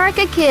Voice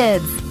America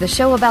Kids, the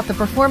show about the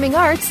performing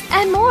arts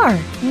and more.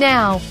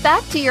 Now,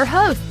 back to your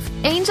hosts,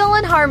 Angel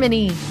and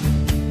Harmony.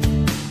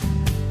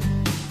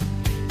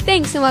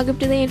 Thanks, and welcome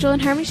to the Angel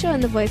and Harmony Show on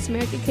the Voice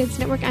America Kids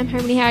Network. I'm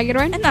Harmony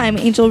Hagedorn. And I'm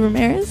Angel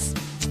Ramirez.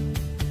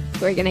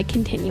 We're going to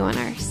continue on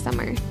our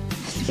summer Wow.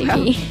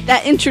 thingy.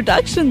 That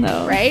introduction,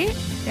 though. Right?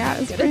 Yeah, it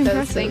was Good pretty at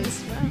those impressive.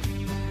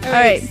 things. All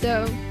right.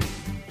 So,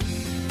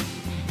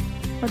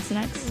 What's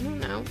next? I don't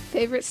know.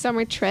 Favorite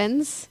summer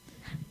trends?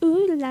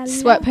 Ooh la la.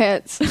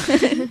 Sweatpants.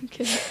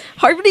 Kidding.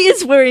 Harmony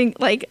is wearing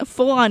like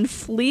full-on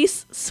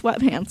fleece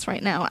sweatpants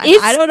right now. And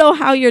It's I don't know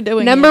how you're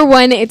doing Number it.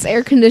 one, it's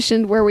air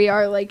conditioned where we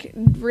are, like,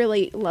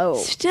 really low.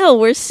 Still,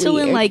 we're still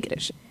in air like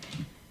conditioned.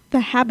 the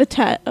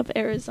habitat of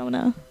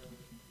Arizona.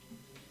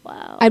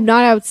 Wow. I'm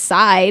not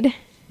outside.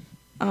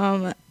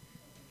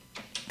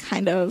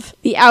 Kind of.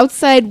 The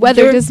outside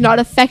weather You're- does not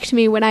affect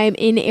me when I am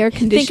in air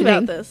conditioning.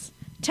 Think about this.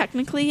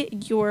 Technically,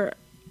 you're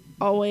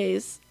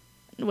always.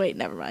 Wait,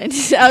 never mind.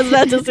 I was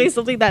about to say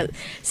something that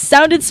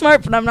sounded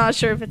smart, but I'm not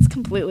sure if it's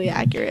completely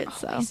accurate.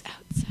 So Always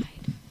outside.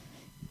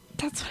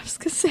 that's what I was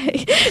gonna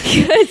say.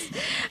 'Cause,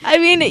 I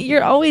mean,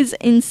 you're always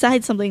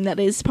inside something that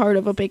is part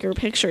of a bigger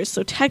picture.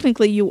 So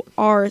technically, you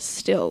are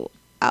still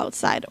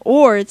outside,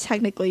 or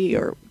technically,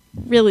 you're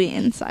really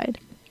inside.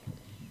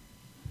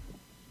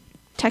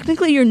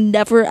 Technically, you're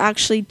never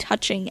actually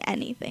touching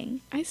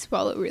anything I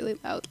swallow really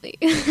loudly.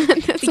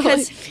 That's all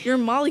because your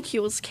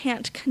molecules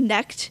can't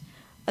connect.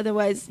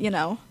 Otherwise,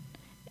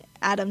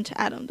 atom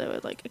to atom, they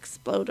would like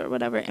explode or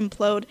whatever,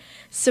 implode.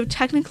 So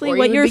technically, or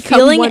what you you're become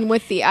feeling, one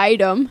with the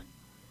item.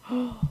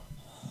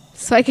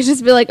 So I could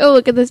just be like, oh,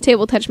 look at this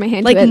table, touch my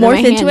hand Like to it, morph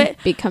and then into my hand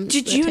it. becomes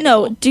Did the you table.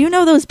 know? Do you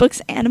know those books,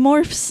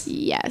 Animorphs?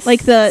 Yes.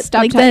 Like the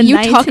Stop like talking. the You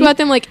talk 19 about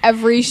them like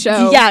every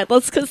show. Yeah,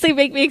 that's because they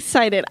make me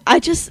excited.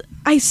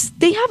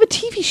 They have a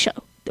TV show.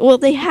 Well,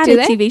 they had Do a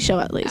they? TV show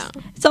at least.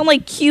 Oh. It's on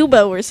like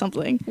Cubo or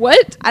something.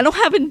 What? I don't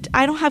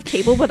have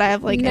cable, but I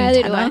have like Neither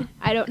antenna. do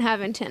I. I don't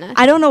have antenna.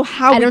 I don't know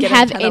how I we don't get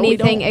have antenna. We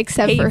anything don't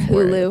except pay for it,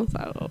 Hulu.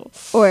 so.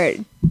 Or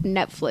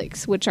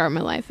Netflix, which are my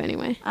life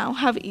anyway. I don't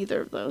have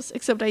either of those,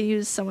 except I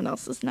use someone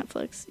else's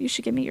Netflix. You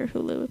should give me your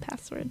Hulu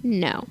password.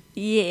 No.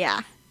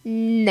 Yeah.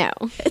 No.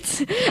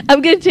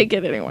 I'm going to take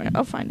it anyway.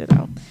 I'll find it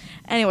out.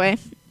 Anyway,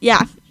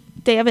 yeah.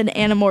 They have an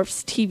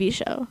Animorphs TV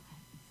show.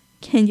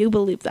 Can you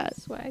believe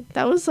that? Swag.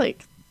 That was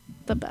like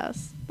the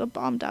best.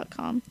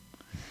 Thebomb.com.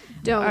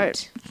 Don't. All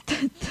right.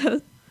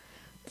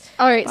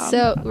 All right, Bomb.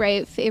 so,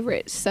 right,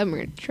 favorite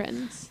summer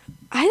trends.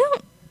 I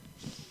don't...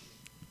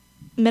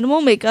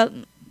 Minimal makeup.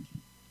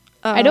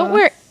 I don't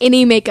wear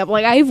any makeup.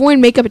 Like, I've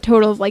worn makeup a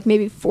total of, like,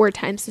 maybe 4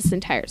 times this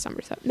entire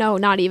summer. So, no,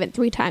 not even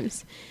 3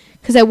 times.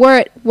 Because I wore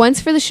it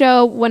once for the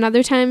show, one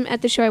other time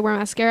at the show I wore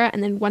mascara,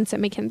 and then once at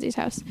Mackenzie's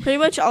house. Pretty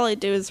much all I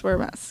do is wear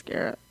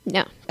mascara.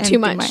 No, And too do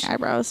much. my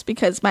eyebrows,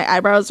 because my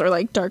eyebrows are,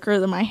 like, darker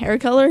than my hair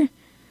color.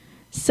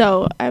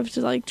 So I have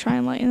to, like, try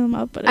and lighten them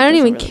up. But I don't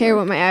even care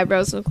what my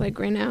eyebrows look like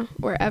right now,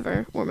 or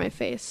ever, or my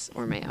face,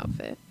 or my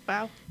outfit.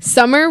 Wow.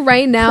 Summer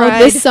right now,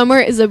 Pride. this summer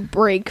is a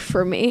break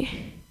for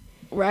me.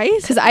 Right?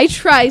 Because I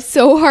try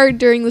so hard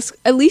during this,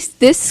 at least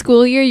this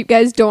school year, you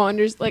guys don't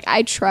understand. Like,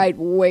 I tried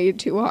way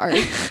too hard.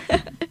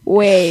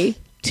 Way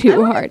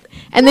too hard.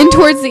 And then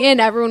towards the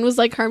end, everyone was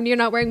like, Harmony, you're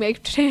not wearing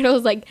makeup today. And I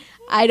was like,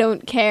 I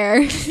don't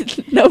care.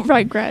 No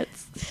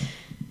regrets.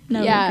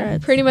 No yeah,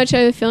 regrets. pretty much I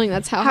have a feeling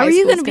that's how How high are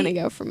you school's gonna going to be-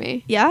 go for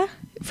me. Yeah?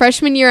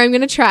 Freshman year, I'm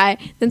going to try.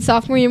 Then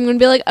sophomore year, I'm going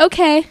to be like,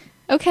 okay.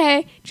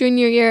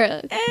 Junior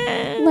year,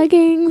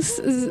 leggings.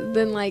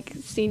 Then, like,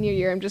 senior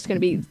year, I'm just going to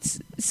be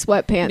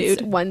sweatpants, Nude.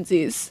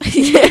 onesies.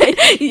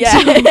 Yeah.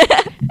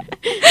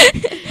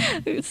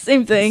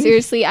 Same thing.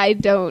 Seriously, I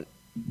don't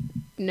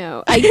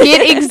know. I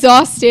get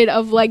exhausted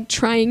of, like,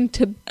 trying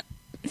to...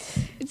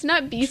 It's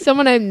not be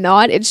someone I'm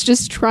not. It's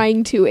just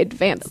trying to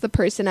advance the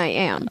person I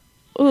am.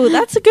 Ooh,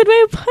 that's a good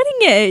way of putting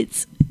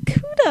it.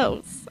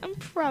 Kudos. I'm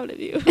proud of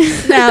you.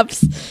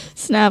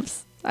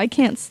 Snaps. I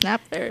can't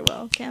snap very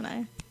well, can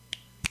I?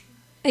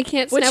 I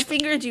can't Which snap.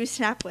 finger do you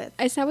snap with?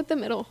 I snap with the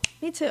middle.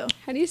 Me too.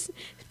 How do you...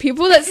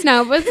 People that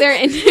snap with their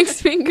index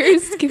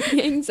fingers give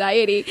me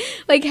anxiety.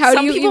 Like, how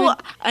Some do you people, even...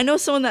 I know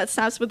someone that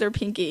snaps with their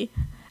pinky,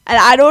 and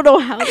I don't know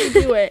how to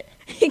do it.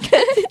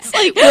 Because it's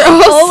like We're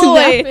all all the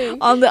way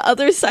snapping. on the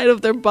other side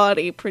of their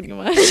body, pretty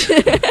much.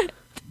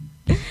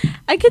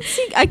 I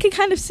could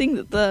kind of sing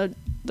the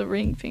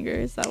ring finger.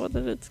 Is that what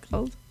it's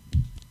called?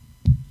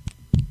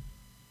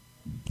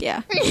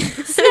 Yeah.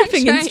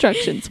 Snapping trying-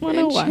 instructions I'm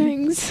 101.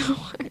 trying so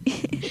hard.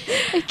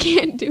 I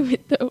can't do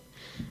it, though.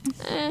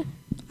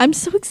 I'm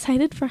so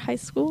excited for high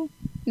school.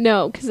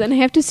 No, because then I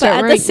have to But start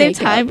at the wearing same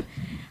makeup. time,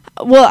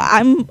 well,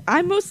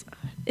 I'm most.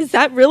 Is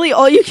that really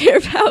all you care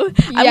about?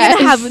 I'm Yes.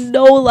 gonna have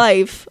no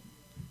life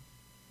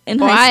in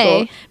high Why?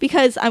 school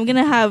because I'm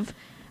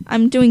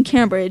doing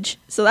Cambridge,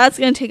 so that's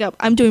gonna take up.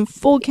 I'm doing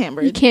full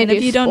Cambridge. You can't and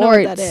if do you don't know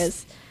what that sports.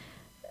 is,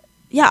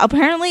 yeah.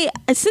 Apparently,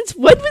 since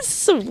when was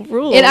this a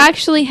rule? It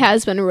actually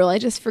has been a rule. I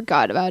just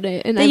forgot about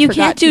it, and that I you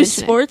forgot can't to do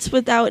mention it. sports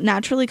without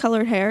naturally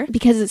colored hair.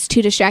 because it's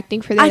too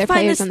distracting for the I other find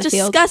players this on the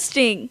field.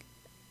 disgusting.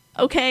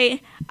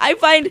 Okay, I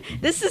find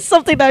this is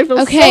something that I feel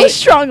Okay, so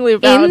strongly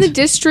about. In the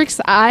district's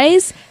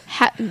eyes,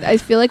 I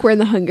feel like we're in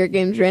the Hunger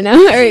Games right now.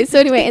 All right, so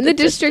anyway, in the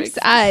district's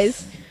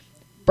eyes,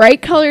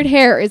 bright colored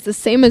hair is the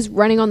same as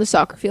running on the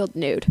soccer field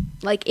nude.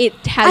 Like, it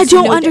has I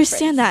don't no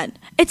understand difference. that.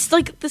 It's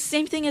like the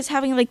same thing as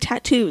having like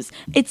tattoos.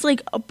 It's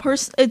like a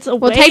person. It's a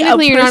Well, way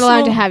technically, of you're not allowed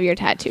to personal- have your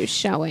tattoos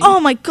showing. Oh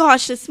my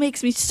gosh, this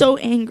makes me so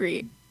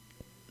angry.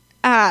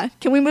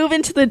 Can we move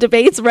into the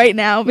debates right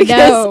now? Because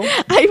No.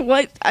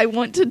 I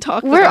want to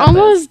talk. We're about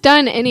almost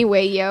done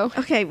anyway, yo. this.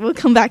 Okay. We'll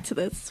come back to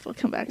this. We'll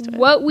come back to it.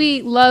 What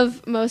we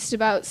love most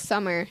about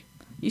summer.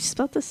 You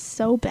spelled this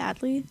so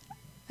badly.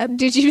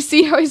 Did you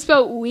see how I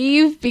spelled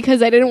weave?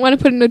 Because I didn't want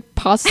to put an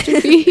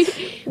apostrophe.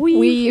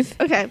 Weave.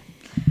 Okay.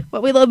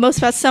 What we love most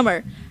about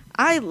summer.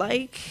 I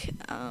like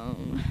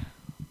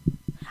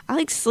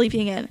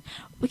sleeping in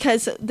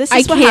because this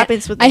is what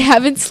happens with me. I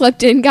haven't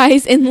slept in,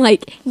 guys, in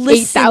like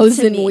Listen to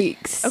 8,000 me.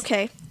 weeks.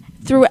 Okay.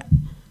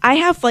 I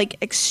have like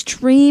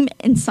extreme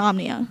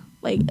insomnia.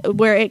 Like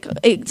where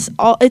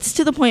it's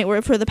to the point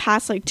where for the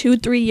past like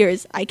 2-3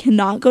 years I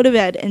cannot go to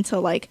bed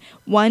until like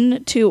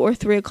 1, 2, or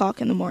 3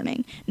 o'clock in the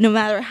morning. No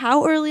matter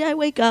how early I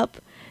wake up,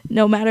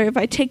 no matter if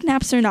I take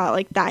naps or not,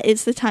 like that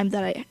is the time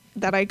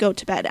that I go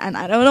to bed, and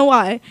I don't know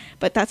why,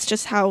 but that's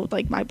just how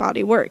like my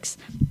body works.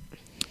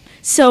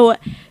 So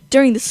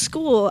during the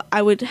school,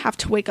 I would have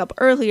to wake up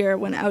earlier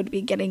when I would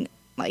be getting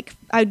like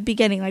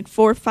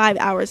 4 or 5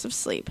 hours of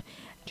sleep.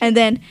 And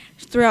then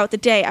throughout the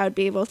day, I would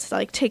be able to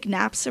like take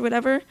naps or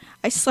whatever.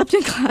 I slept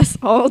in class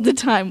all the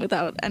time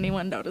without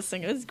anyone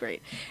noticing. It was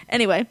great.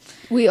 Anyway,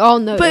 We all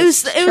know but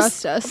this.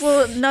 Trust us.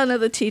 Well, none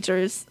of the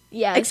teachers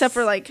Yes. Except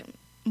for, like,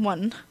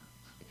 one.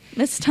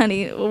 Miss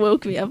Tunny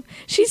woke me up.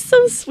 She's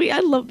so sweet.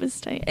 I love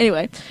Miss Tunny.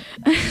 Anyway.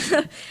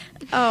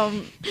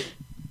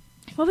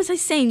 What was I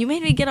saying? You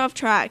made me get off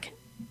track.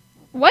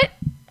 What?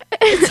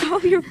 It's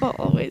all your fault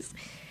always.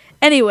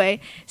 Anyway,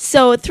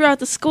 so throughout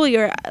the school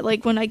year,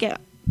 like when I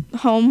get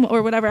home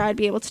or whatever, I'd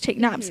be able to take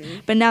naps.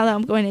 But now that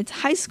I'm going into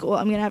high school,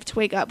 I'm going to have to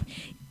wake up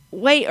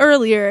way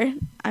earlier.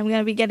 I'm going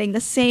to be getting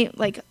the same,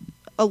 like,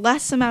 a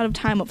less amount of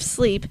time of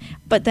sleep,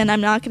 but then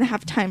I'm not going to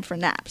have time for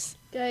naps.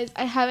 Guys,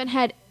 I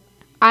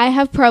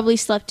have probably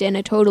slept in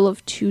a total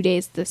of 2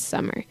 days this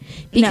summer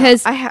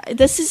because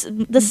this is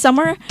the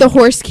summer. The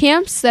horse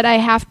camps that I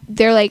have,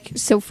 they're like,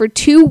 so for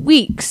 2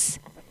 weeks,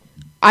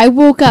 I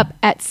woke up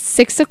at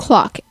 6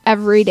 o'clock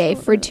every day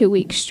for 2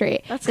 weeks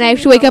straight. And I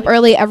have to wake up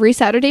early every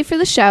Saturday for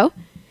the show.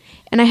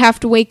 And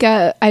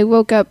I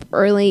woke up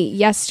early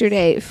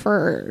yesterday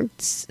for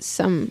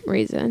some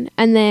reason.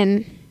 And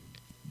then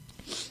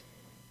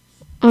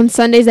on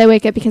Sundays, I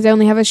wake up because I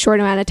only have a short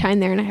amount of time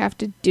there and I have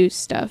to do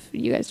stuff.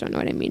 You guys don't know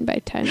what I mean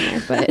by time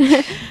there, but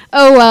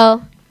oh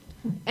well.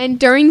 And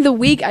during the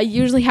week, I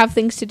usually have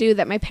things to do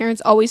that my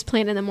parents always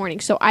plan in the morning.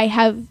 So I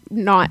have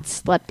not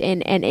slept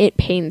in and it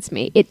pains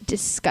me. It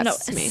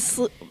disgusts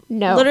me.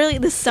 No. Literally,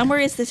 the summer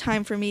is the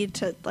time for me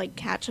to, like,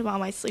 catch up on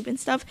my sleep and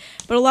stuff.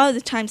 But a lot of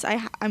the times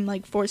I'm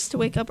like, forced to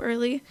wake up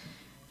early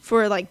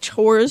for, like,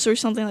 chores or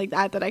something like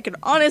that I could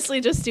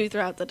honestly just do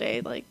throughout the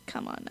day. Like,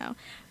 come on now.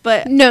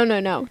 But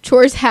no.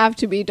 Chores have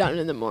to be done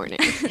in the morning.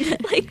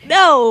 Like,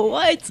 no,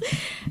 what?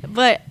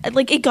 But,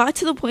 like, it got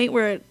to the point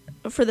where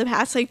for the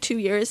past, like, 2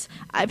 years,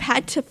 I've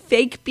had to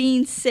fake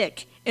being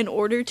sick in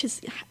order to,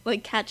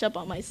 like, catch up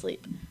on my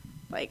sleep.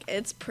 Like,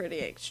 it's pretty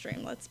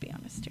extreme, let's be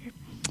honest here.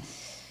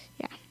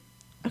 Yeah.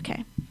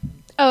 Okay.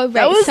 Oh, right.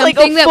 That was, like,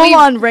 a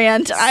full-on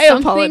rant. I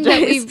apologize. Something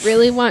that we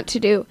really want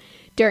to do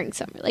during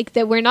summer, like,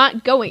 that we're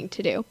not going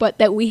to do, but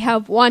that we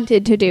have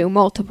wanted to do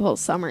multiple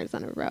summers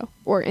in a row,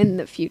 or in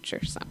the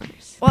future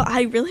summers. Well,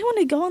 I really want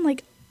to go on,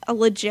 like, a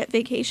legit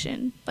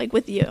vacation, like,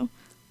 with you.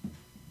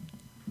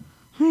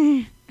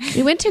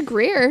 We went to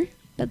Greer,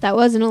 but that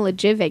wasn't a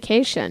legit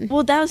vacation.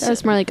 Well, that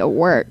was more like a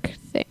work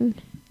thing.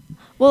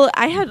 Well,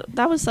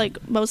 that was,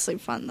 like, mostly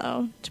fun,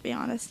 though, to be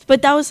honest.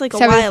 But that was, like,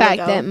 Except a while for the fact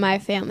ago. that my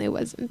family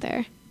wasn't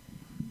there.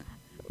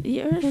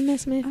 I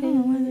miss my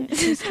family.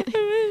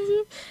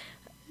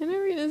 I'm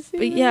never gonna see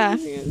But yeah,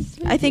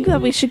 I think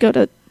that we should go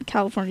to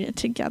California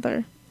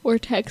together. Or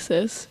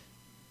Texas.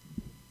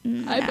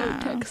 Nah, I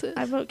vote Texas.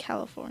 I vote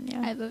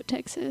California. I vote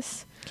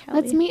Texas. Cali.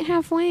 Let's meet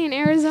halfway in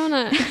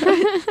Arizona.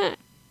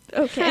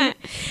 Okay.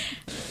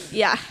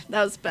 Yeah,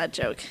 that was a bad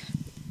joke.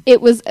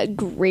 It was a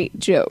great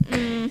joke.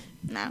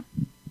 No.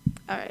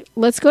 All right.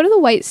 Let's go to the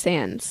White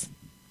Sands.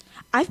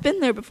 I've been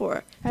there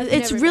before.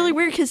 It's really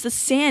weird because the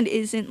sand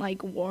isn't,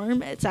 like,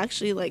 warm. It's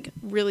actually, like,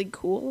 really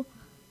cool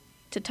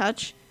to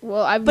touch.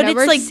 Well, I've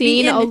never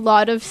seen a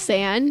lot of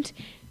sand.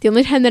 The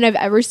only time that I've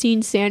ever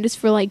seen sand is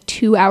for, like,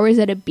 2 hours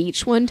at a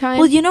beach one time.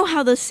 Well, you know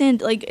how the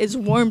sand, like, is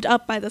warmed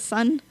up by the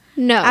sun?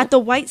 No. At the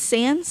White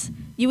Sands,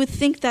 you would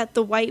think that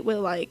the white would,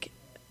 like,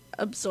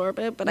 absorb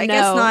it, but I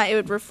guess not. It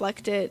would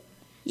reflect it.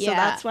 Yeah. So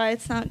that's why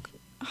it's not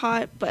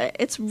hot, but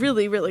it's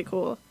really, really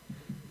cool.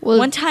 Well,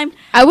 one time,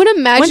 I would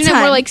imagine it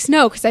more like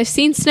snow because I've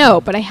seen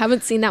snow, but I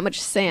haven't seen that much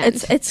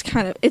sand.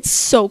 It's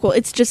so cool.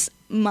 It's just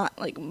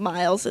like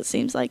miles. It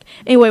seems like.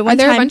 Anyway, Are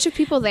there a bunch of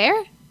people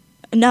there?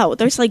 No,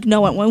 there's like no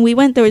one. When we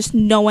went, there was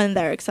no one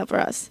there except for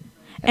us,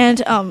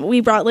 and we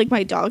brought like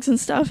my dogs and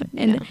stuff,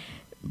 and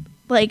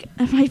like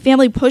my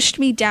family pushed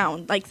me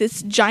down like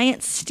this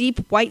giant steep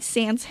white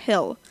sands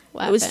hill.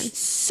 It was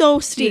so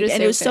steep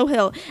and it was so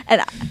hill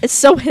and it's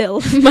so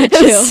hill. Much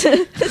hill.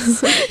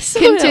 So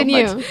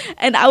Continue. Hill,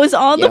 and I was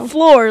on the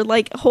floor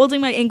like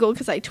holding my ankle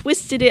because I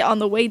twisted it on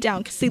the way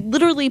down because they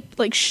literally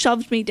like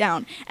shoved me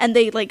down and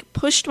they like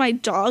pushed my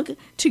dog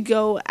to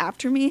go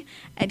after me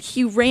and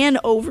he ran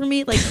over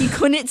me like he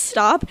couldn't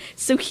stop,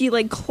 so he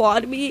like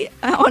clawed me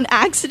on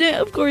accident,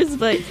 of course,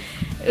 but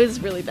it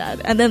was really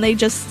bad. And then they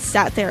just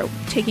sat there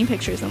taking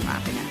pictures and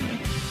laughing at me.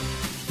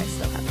 I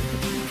still have it.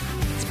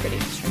 It's pretty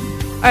extreme.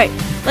 All right,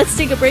 let's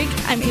take a break.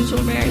 I'm Angel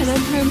Ramirez. And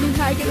I'm Harmony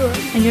Hagedorn.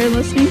 And you're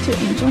listening to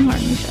Angel and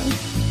Harmony Show.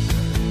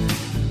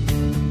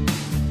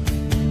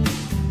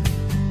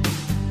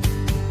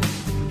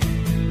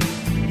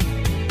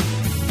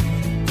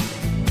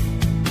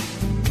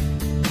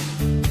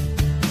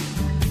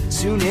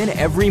 Tune in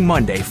every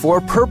Monday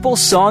for Purple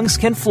Songs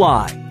Can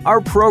Fly. Our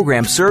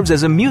program serves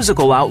as a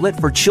musical outlet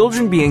for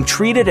children being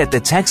treated at the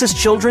Texas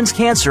Children's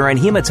Cancer and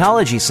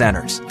Hematology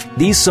Centers.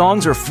 These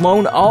songs are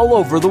flown all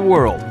over the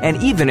world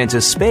and even into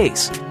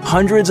space.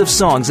 Hundreds of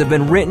songs have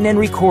been written and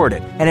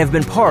recorded and have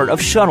been part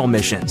of shuttle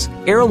missions,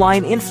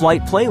 airline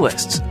in-flight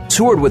playlists,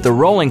 toured with the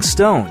Rolling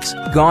Stones,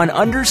 gone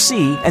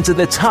undersea and to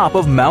the top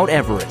of Mount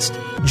Everest.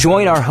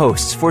 Join our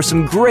hosts for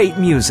some great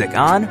music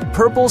on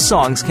Purple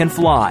Songs Can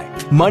Fly,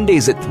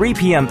 Mondays at 3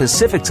 p.m.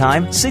 Pacific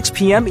Time, 6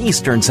 p.m.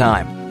 Eastern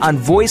Time, on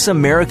Voice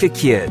America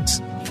Kids.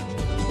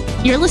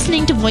 You're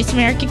listening to Voice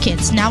America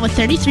Kids, now with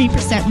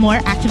 33% more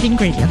active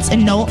ingredients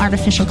and no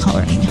artificial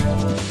coloring.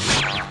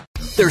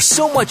 There's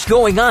so much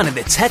going on in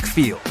the tech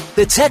field.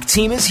 The tech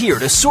team is here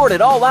to sort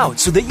it all out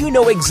so that you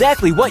know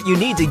exactly what you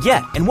need to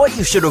get and what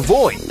you should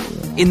avoid.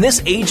 In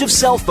this age of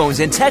cell phones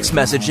and text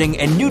messaging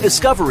and new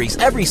discoveries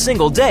every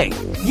single day,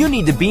 you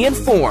need to be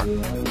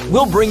informed.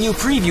 We'll bring you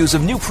previews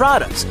of new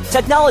products,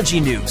 technology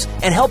news,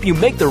 and help you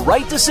make the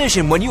right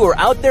decision when you are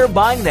out there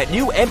buying that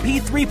new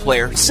MP3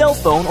 player, cell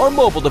phone, or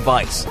mobile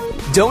device.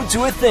 Don't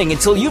do a thing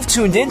until you've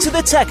tuned into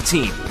the Tech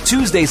Team,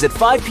 Tuesdays at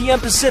 5 p.m.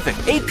 Pacific,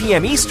 8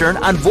 p.m. Eastern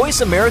on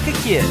Voice America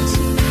Kids.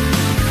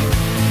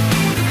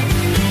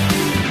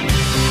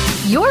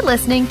 You're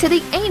listening to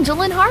the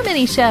Angel and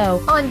Harmony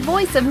Show on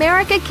Voice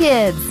America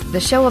Kids, the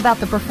show about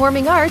the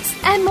performing arts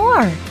and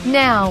more.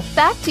 Now,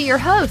 back to your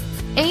hosts,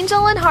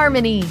 Angel and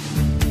Harmony.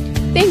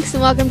 Thanks,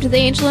 and welcome to the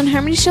Angel and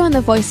Harmony Show on the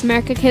Voice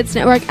America Kids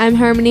Network. I'm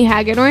Harmony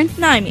Hagedorn.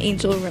 And I'm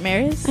Angel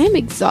Ramirez. I am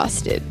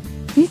exhausted.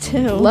 Me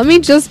too. Let me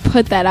just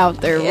put that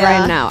out there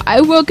right now. I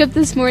woke up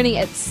this morning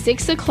at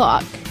 6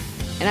 o'clock,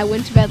 and I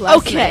went to bed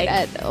last night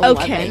at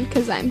 11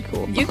 because I'm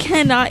cool. You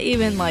cannot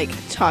even,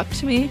 talk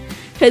to me.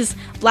 Because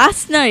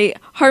last night,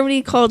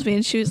 Harmony called me,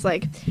 and she was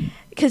like...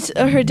 Because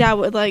her dad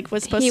was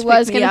supposed to pick me up. He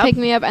was going to pick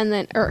me up, and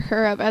then, or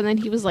her up, and then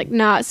he was like,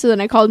 nah. So then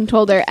I called and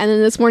told her, and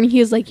then this morning he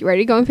was like, you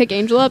ready to go and pick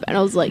Angel up? And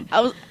I was like...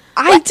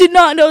 I did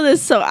not know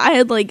this, so I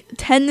had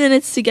 10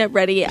 minutes to get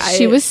ready.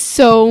 She was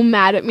so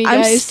mad at me,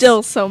 guys. I'm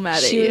still so mad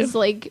at you. She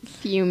was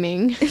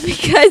fuming.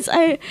 Because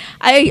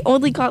I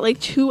only got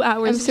 2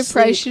 hours I'm of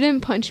surprised sleep. she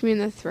didn't punch me in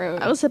the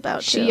throat. I was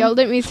about to. She yelled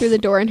at me through the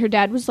door, and her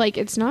dad was like,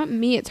 it's not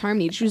me, it's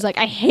Harmony. She was like,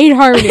 I hate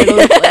Harmony. And I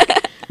was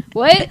like,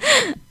 what?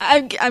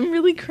 I'm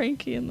really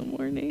cranky in the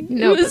morning.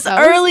 No, it was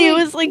early. It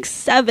was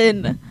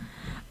 7.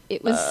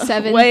 It was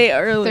 7. Way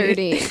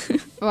early.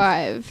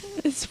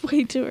 35. It's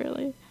way too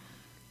early.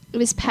 It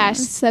was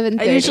past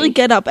 7:30. I usually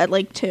get up at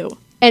 2.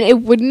 And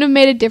it wouldn't have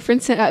made a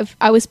difference if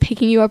I was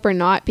picking you up or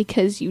not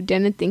because you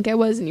didn't think I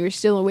was and you were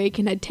still awake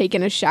and had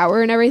taken a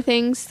shower and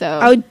everything. So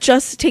I was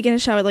just taking a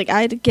shower.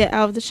 I had to get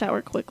out of the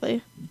shower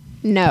quickly.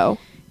 No.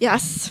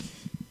 Yes.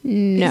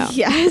 No.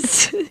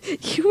 Yes.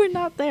 You were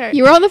not there.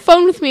 You were on the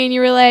phone with me and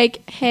you were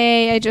like,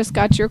 hey, I just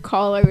got your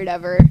call or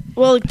whatever.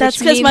 Well, that's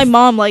because my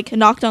mom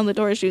knocked on the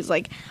door. She was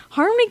like,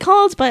 Harmony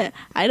called, but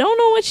I don't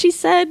know what she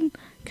said.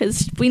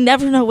 Because we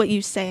never know what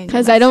you say.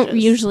 Because I don't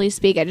usually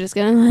speak. I just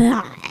go,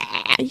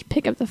 you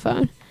pick up the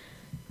phone.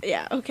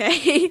 Yeah,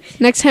 okay.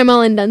 Next time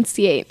I'll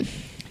enunciate.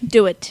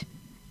 Do it.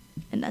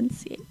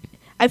 Enunciate.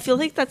 I feel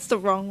like that's the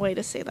wrong way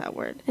to say that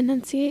word.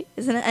 Enunciate?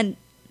 Isn't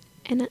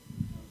it?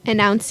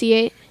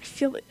 Enunciate? I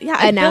feel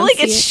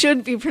like it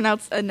should be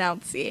pronounced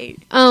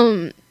enunciate.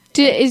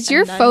 Is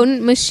your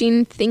phone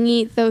machine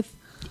thingy, though,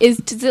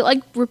 does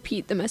it,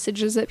 repeat the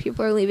messages that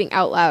people are leaving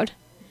out loud?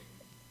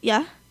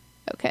 Yeah.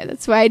 Okay,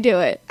 that's why I do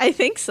it. I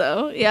think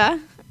so, yeah.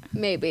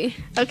 Maybe.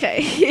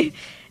 Okay.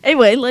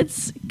 Anyway,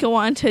 let's go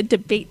on to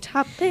debate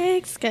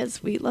topics,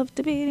 because we love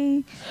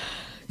debating.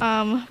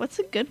 What's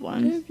a good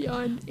one?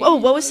 Oh,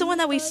 what was the one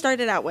that we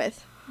started out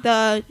with?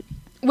 The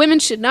women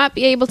should not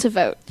be able to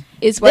vote,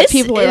 is what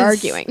people are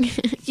arguing.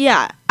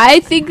 Yeah. I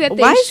think that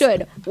they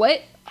should.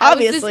 What?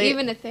 Obviously. How is this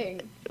even a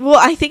thing? Well,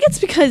 I think it's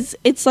because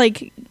it's,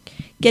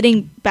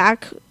 getting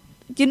back...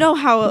 You know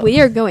how... We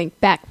are going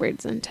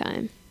backwards in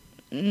time.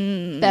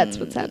 That's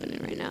what's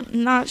happening right now.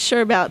 Not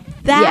sure about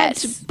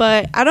that,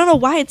 but I don't know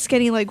why it's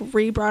getting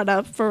re-brought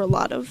up for a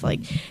lot of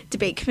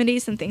debate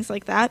committees and things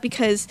like that,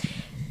 because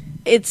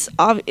it's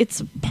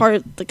part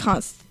of the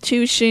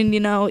Constitution,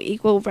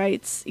 equal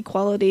rights,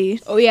 equality.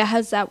 Oh yeah,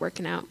 how's that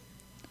working out?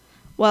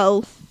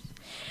 Well,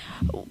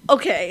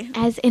 okay.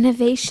 As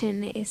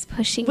innovation is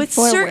pushing with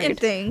forward, certain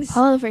things,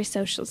 all of our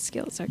social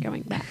skills are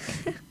going back.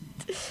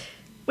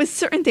 With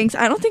certain things,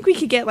 I don't think we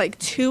could get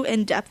too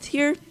in depth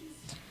here.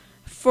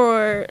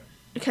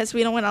 Because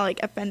we don't want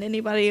to offend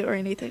anybody or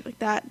anything like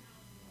that.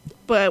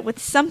 But with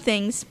some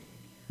things,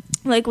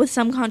 with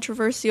some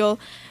controversial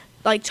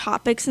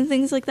topics and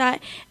things like that,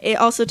 it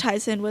also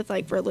ties in with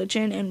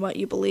religion and what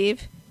you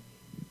believe.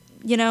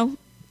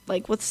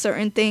 With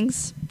certain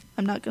things.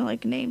 I'm not gonna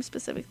name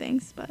specific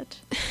things, but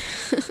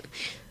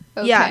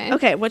okay. Yeah.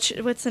 Okay.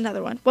 What's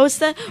another one? What was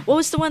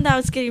the one that I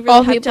was getting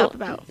really hyped up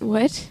about?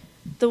 What?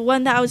 The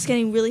one that I was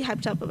getting really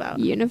hyped up about.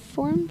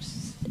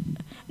 Uniforms?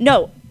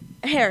 No.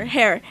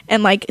 Hair,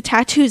 and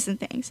tattoos and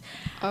things.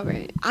 All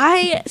right.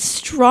 I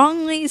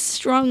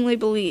strongly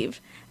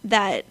believe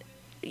that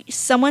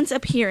someone's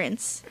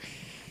appearance,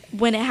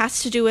 when it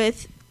has to do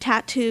with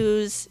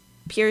tattoos,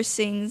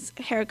 piercings,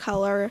 hair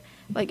color,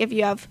 if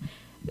you have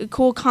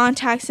cool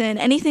contacts in,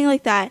 anything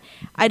like that,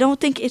 I don't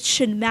think it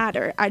should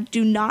matter. I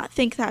do not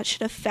think that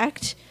should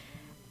affect...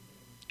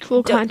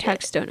 Cool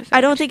contacts don't affect.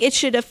 I don't think it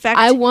should affect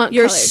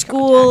your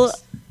school,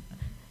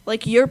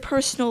 your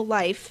personal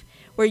life,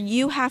 where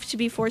you have to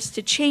be forced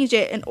to change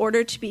it in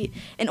order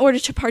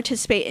to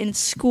participate in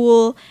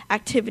school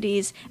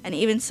activities and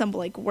even some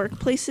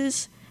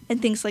workplaces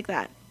and things like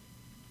that.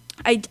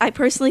 I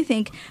personally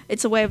think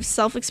it's a way of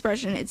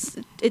self-expression.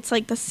 It's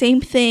the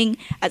same thing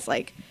as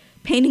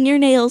painting your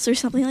nails or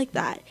something like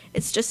that.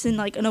 It's just in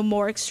like in a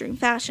more extreme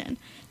fashion.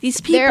 These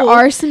people, there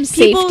are some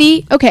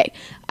safety. Okay,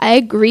 I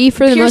agree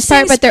for the most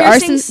part, but there are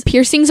some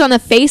piercings on the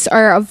face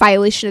are a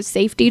violation of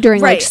safety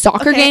during like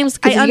soccer games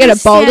because you get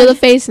a ball to the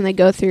face and they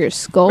go through your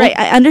skull. Right,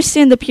 I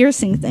understand the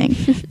piercing thing,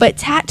 but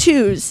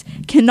tattoos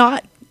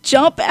cannot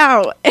jump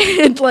out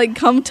and like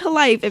come to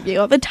life if you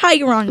have a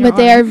tiger on your arm. But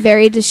they are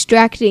very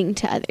distracting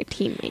to other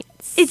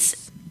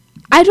teammates.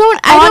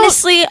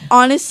 Honestly.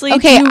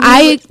 Okay,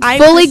 I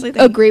fully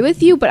agree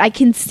with you, but I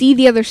can see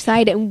the other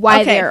side and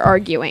why they're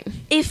arguing.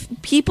 If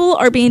people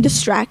are being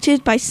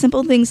distracted by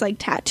simple things like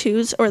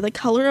tattoos or the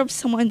color of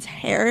someone's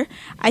hair,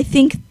 I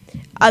think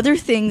other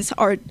things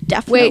are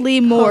definitely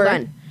more.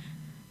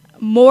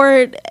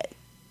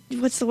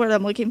 What's the word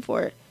I'm looking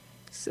for?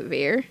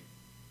 Severe.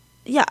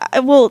 Yeah,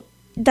 well,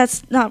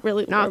 that's not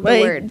really not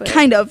the word, but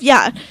kind of.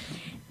 Yeah,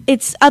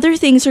 it's other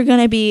things are going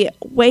to be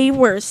way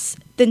worse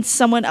than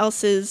someone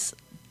else's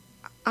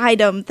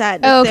item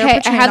that they're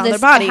portraying on their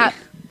body.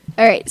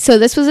 All right, so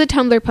this was a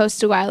Tumblr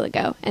post a while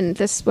ago, and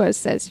this was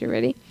says, you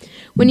ready?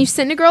 When you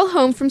send a girl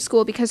home from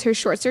school because her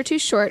shorts are too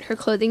short, her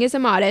clothing is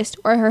immodest,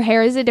 or her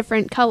hair is a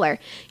different color,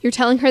 you're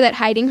telling her that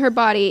hiding her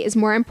body is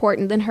more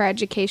important than her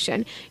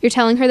education. You're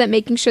telling her that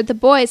making sure the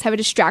boys have a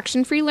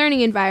distraction-free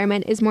learning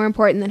environment is more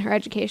important than her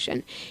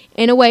education.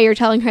 In a way, you're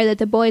telling her that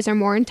the boys are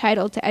more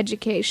entitled to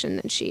education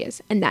than she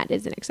is, and that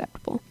isn't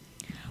acceptable.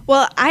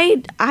 Well,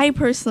 I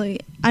personally,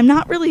 I'm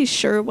not really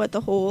sure what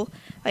the whole,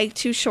 like,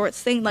 too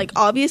shorts thing, like,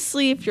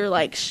 obviously, if you're,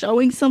 like,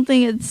 showing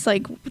something, it's,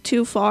 like,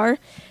 too far,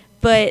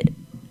 but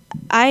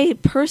I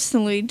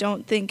personally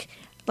don't think,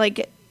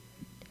 like,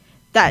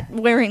 that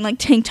wearing, like,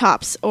 tank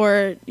tops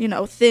or, you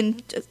know,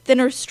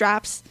 thinner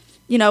straps,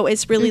 you know,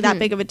 is really that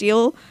big of a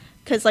deal.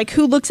 Because, like,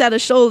 who looks at a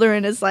shoulder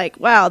and is like,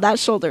 wow, that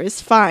shoulder is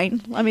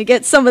fine. Let me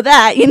get some of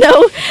that, you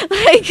know?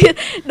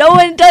 Like, no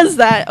one does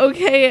that,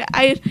 okay?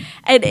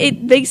 And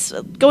it makes,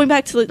 going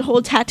back to the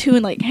whole tattoo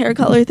and, like, hair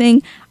color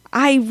thing,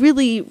 I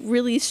really,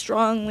 really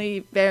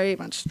strongly, very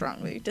much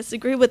strongly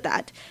disagree with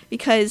that.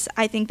 Because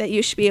I think that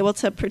you should be able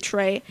to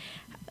portray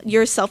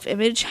your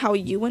self-image how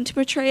you want to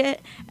portray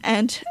it.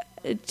 And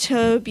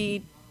to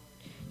be,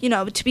 you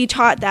know, to be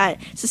taught that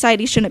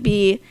society shouldn't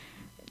be,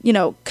 you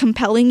know,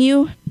 compelling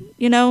you,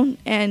 you know,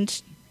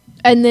 and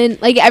then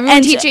like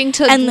everyone teaching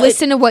to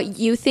listen to what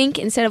you think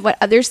instead of what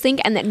others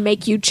think, and then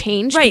make you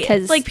change, right?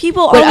 Because like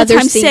people all the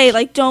time say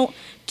like, don't,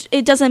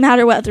 it doesn't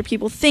matter what other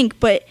people think,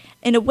 but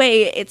in a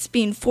way it's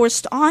being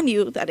forced on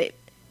you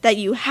that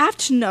you have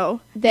to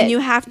know that, and you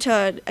have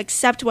to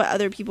accept what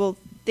other people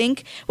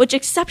think, which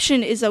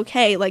exception is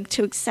okay, like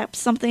to accept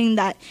something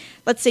that,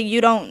 let's say you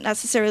don't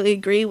necessarily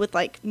agree with,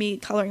 like me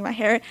coloring my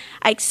hair,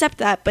 I accept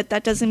that, but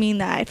that doesn't mean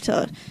that I have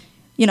to,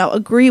 you know,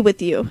 agree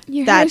with you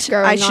that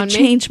I should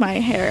change my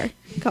hair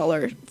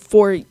color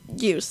for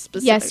you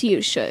specifically. Yes,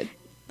 you should.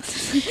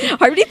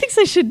 Harmony thinks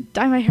I should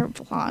dye my hair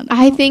blonde.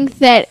 I think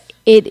that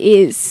it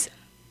is.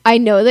 I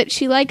know that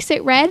she likes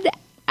it red.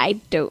 I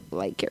don't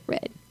like it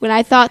red. When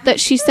I thought that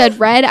she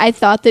said red, I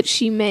thought that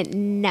she meant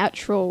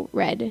natural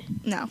red.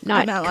 No,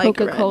 not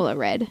Coca-Cola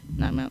red.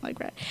 No, I meant like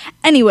red.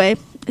 Anyway,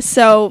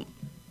 so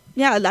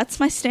yeah, that's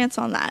my stance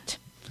on that.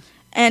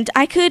 And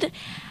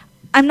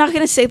I'm not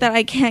going to say that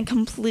I can't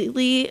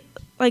completely,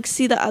 like,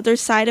 see the other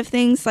side of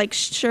things. Like,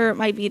 sure, it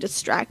might be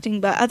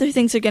distracting, but other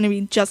things are going to be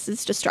just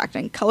as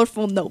distracting.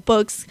 Colorful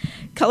notebooks,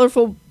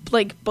 colorful,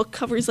 like, book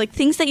covers, like,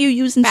 things that you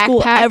use in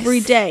school every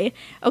day.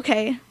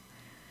 Okay?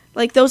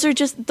 Like, those are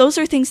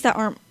things that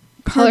aren't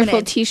permanent.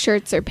 Colorful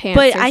T-shirts or pants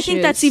But or I shoes.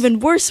 think that's even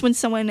worse when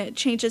someone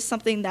changes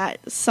something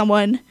that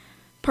someone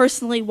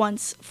personally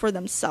wants for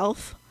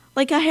themselves.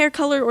 Like a hair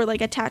color or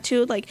like a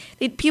tattoo. Like,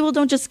 people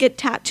don't just get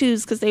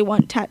tattoos because they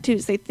want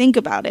tattoos. They think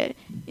about it,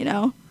 you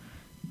know?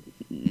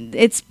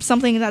 It's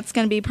something that's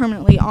going to be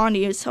permanently on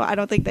you, so I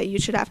don't think that you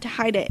should have to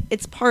hide it.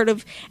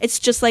 It's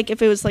just like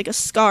if it was like a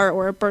scar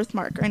or a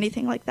birthmark or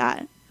anything like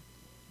that.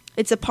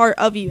 It's a part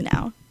of you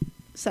now.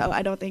 So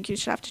I don't think you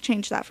should have to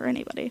change that for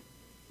anybody.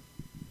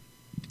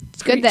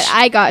 It's good that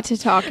I got to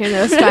talk in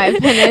those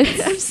 5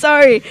 minutes. I'm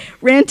sorry.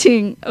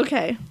 Ranting.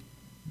 Okay.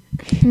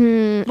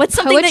 What's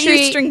something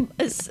Poetry, that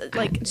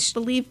you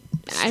believe?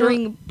 I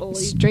don't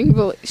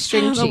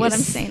know what I'm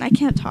saying. I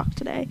can't talk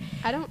today.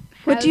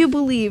 What do you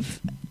believe?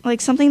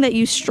 Like something that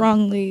you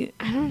strongly...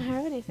 I don't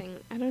have anything.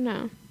 I don't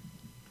know.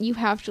 You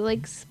have to,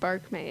 like,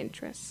 spark my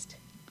interest.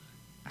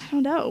 I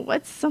don't know.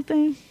 What's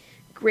something...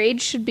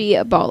 Grades should be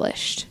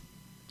abolished.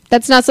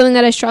 That's not something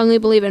that I strongly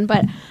believe in,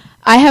 but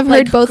I have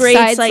heard both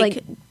sides,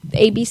 like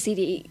A, B, C,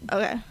 D.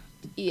 Okay.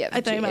 E, F,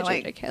 I thought you meant,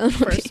 like,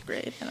 first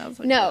grade. And I was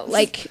like, no,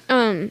 like,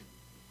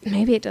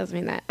 maybe it does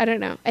mean that. I don't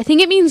know. I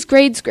think it means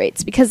grades,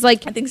 because,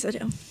 like... I think so,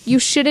 too. You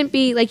shouldn't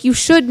be, like, you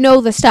should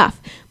know the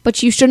stuff,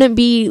 but you shouldn't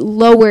be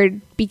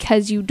lowered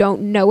because you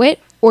don't know it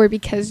or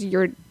because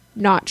you're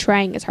not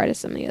trying as hard as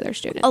some of the other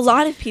students. A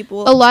lot of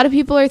people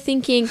are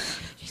thinking,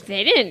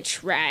 they didn't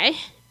try.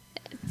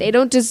 They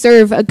don't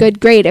deserve a good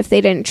grade if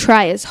they didn't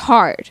try as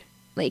hard.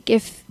 Like,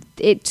 if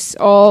it's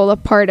all a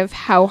part of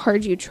how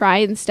hard you try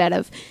instead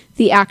of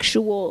the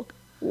actual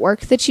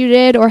work that you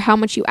did or how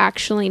much you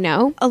actually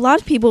know. A lot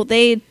of people,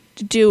 they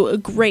do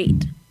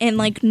great in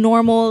like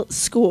normal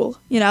school.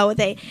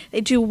 They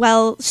do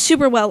well,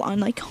 super well on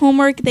like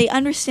homework. They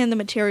understand the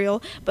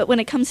material, but when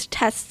it comes to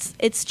tests,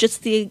 it's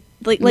just the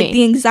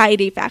the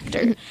anxiety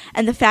factor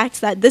and the fact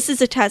that this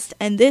is a test,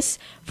 and this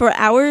for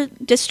our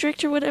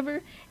district or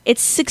whatever,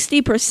 it's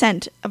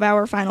 60% of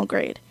our final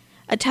grade.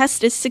 A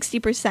test is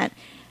 60%.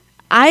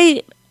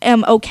 I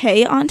am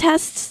okay on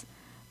tests,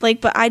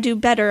 but I do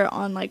better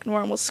on like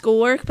normal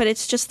schoolwork, but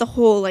it's just the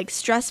whole like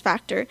stress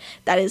factor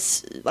that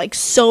is like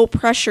so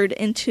pressured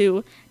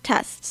into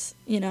tests,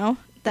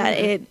 that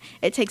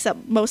it takes up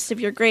most of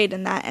your grade,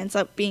 and that ends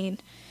up being,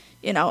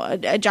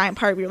 a giant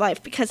part of your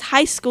life, because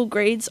high school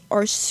grades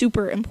are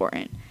super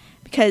important,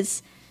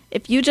 because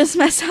if you just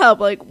mess up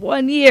like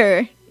 1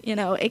 year,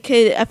 it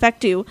could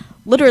affect you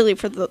literally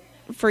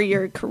for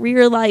your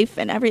career life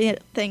and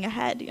everything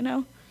ahead,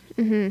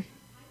 Mhm.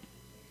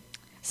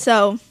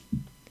 So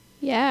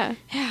Yeah.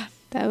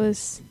 That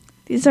was...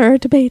 These are our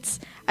debates.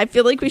 I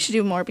feel like we should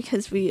do more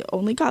because we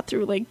only got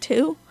through like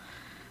 2.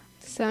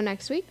 So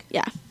next week?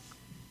 Yeah.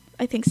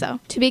 I think so.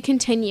 To be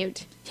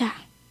continued. Yeah.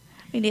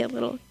 We need a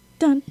little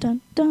dun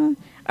dun dun.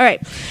 All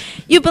right.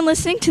 You've been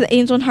listening to the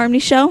Angel and Harmony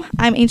Show.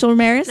 I'm Angel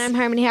Ramirez. And I'm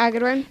Harmony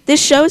Hagedorn.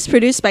 This show is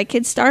produced by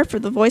Kidstar for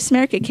the Voice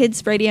America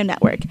Kids Radio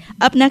Network.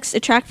 Up next, a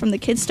track from the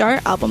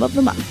Kidstar Album of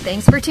the Month.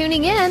 Thanks for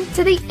tuning in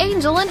to the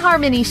Angel and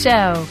Harmony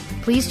Show.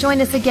 Please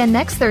join us again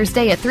next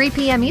Thursday at 3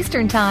 p.m.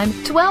 Eastern Time,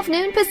 12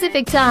 noon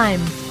Pacific Time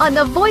on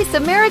the Voice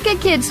America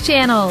Kids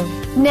channel.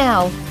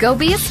 Now, go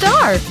be a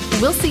star.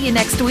 We'll see you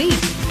next week.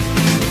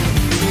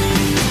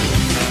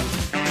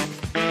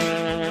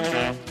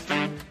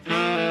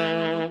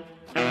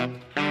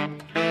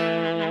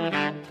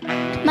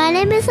 My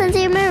name is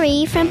Lindsay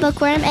Marie from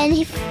Bookworm,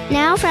 and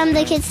now from the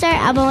Kidstar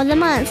Album of the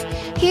Month.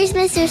 Here's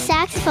Mr.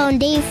 Saxophone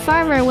Dave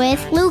Farver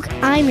with Luke,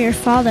 I'm Your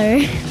Father.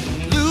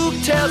 Luke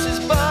tells his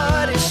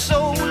buddy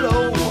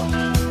Solo,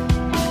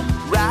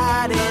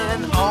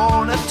 riding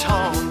on a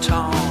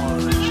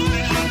tauntaun,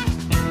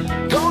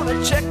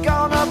 gonna check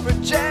on a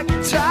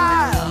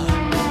projectile,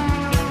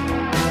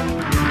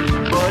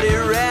 but he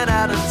ran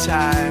out of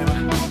time.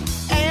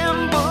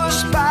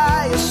 Ambushed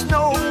by a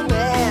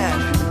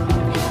snowman,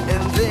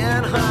 and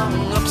then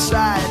hung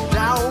upside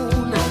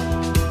down.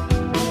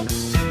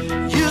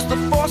 Used the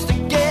force to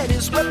get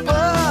his weapon,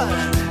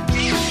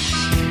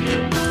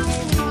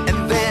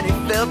 and then he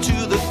fell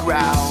to the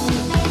ground.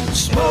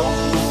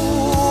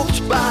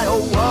 Smoked by a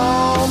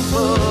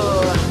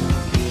womper,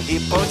 he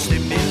punched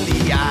him in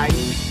the eye.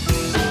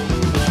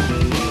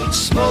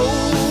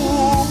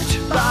 Smoked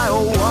by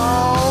a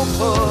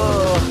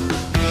womper.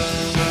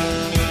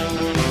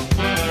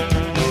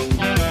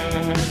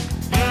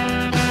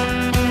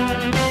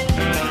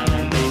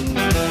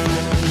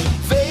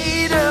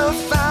 Vader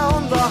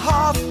found the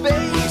Hoth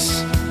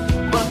base,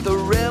 but the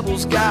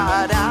rebels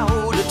got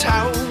out of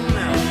town.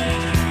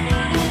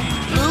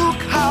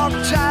 Luke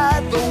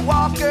hog-tied the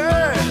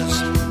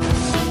walkers,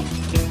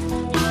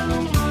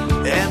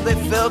 and they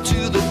fell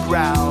to the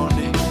ground.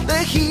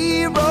 The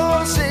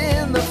heroes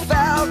in the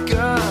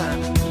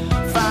Falcon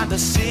find a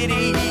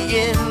city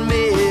in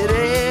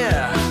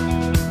midair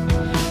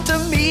to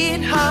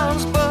meet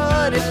Han's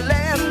buddy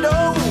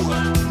Lando,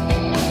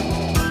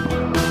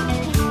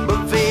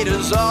 but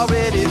Vader's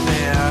already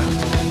there.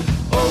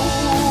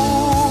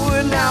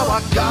 Oh, now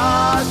I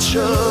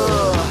gotcha,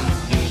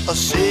 a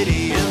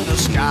city in the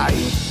sky.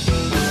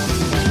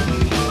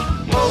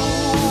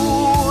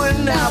 Oh,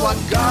 now I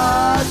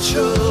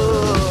gotcha.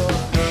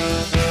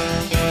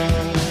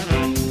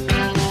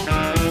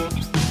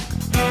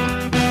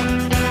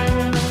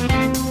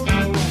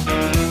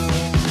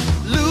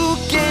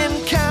 Luke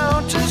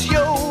encounters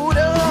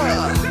Yoda,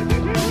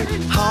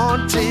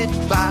 haunted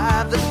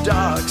by the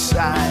dark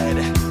side.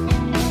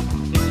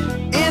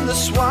 In the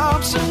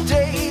swamps of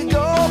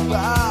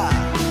Dagobah,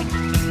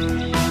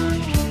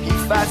 he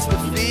fights the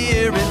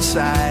fear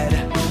inside.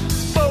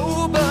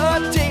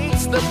 Boba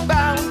takes the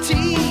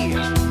bounty,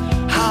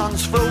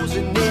 Han's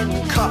frozen in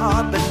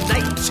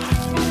carbonite.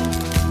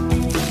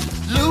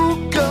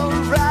 Luke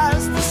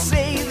arrives to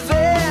save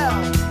them,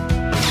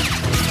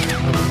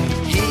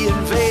 he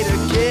and Vader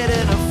get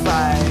in a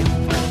fight.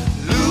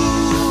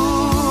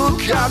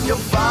 Luke, I'm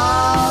your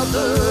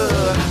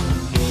father,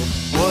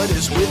 what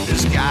is with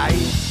this guy?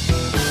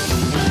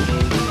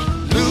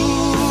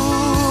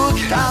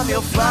 Luke, I'm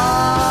your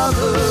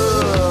father.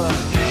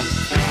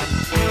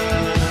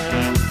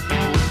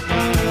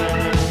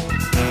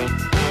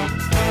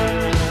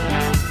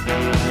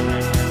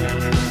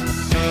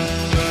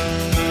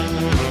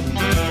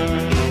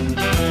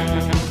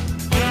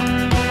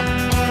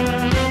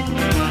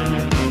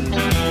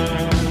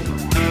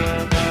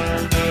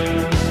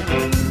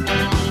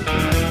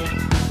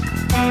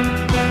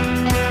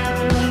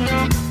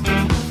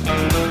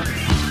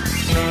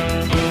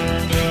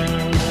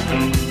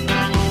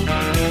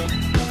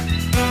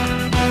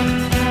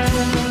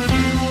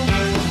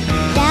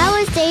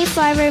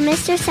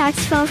 Mr.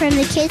 Saxophone from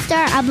the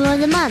Kidstar Album of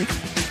the Month.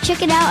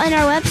 Check it out on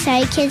our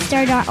website,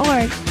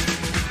 kidstar.org.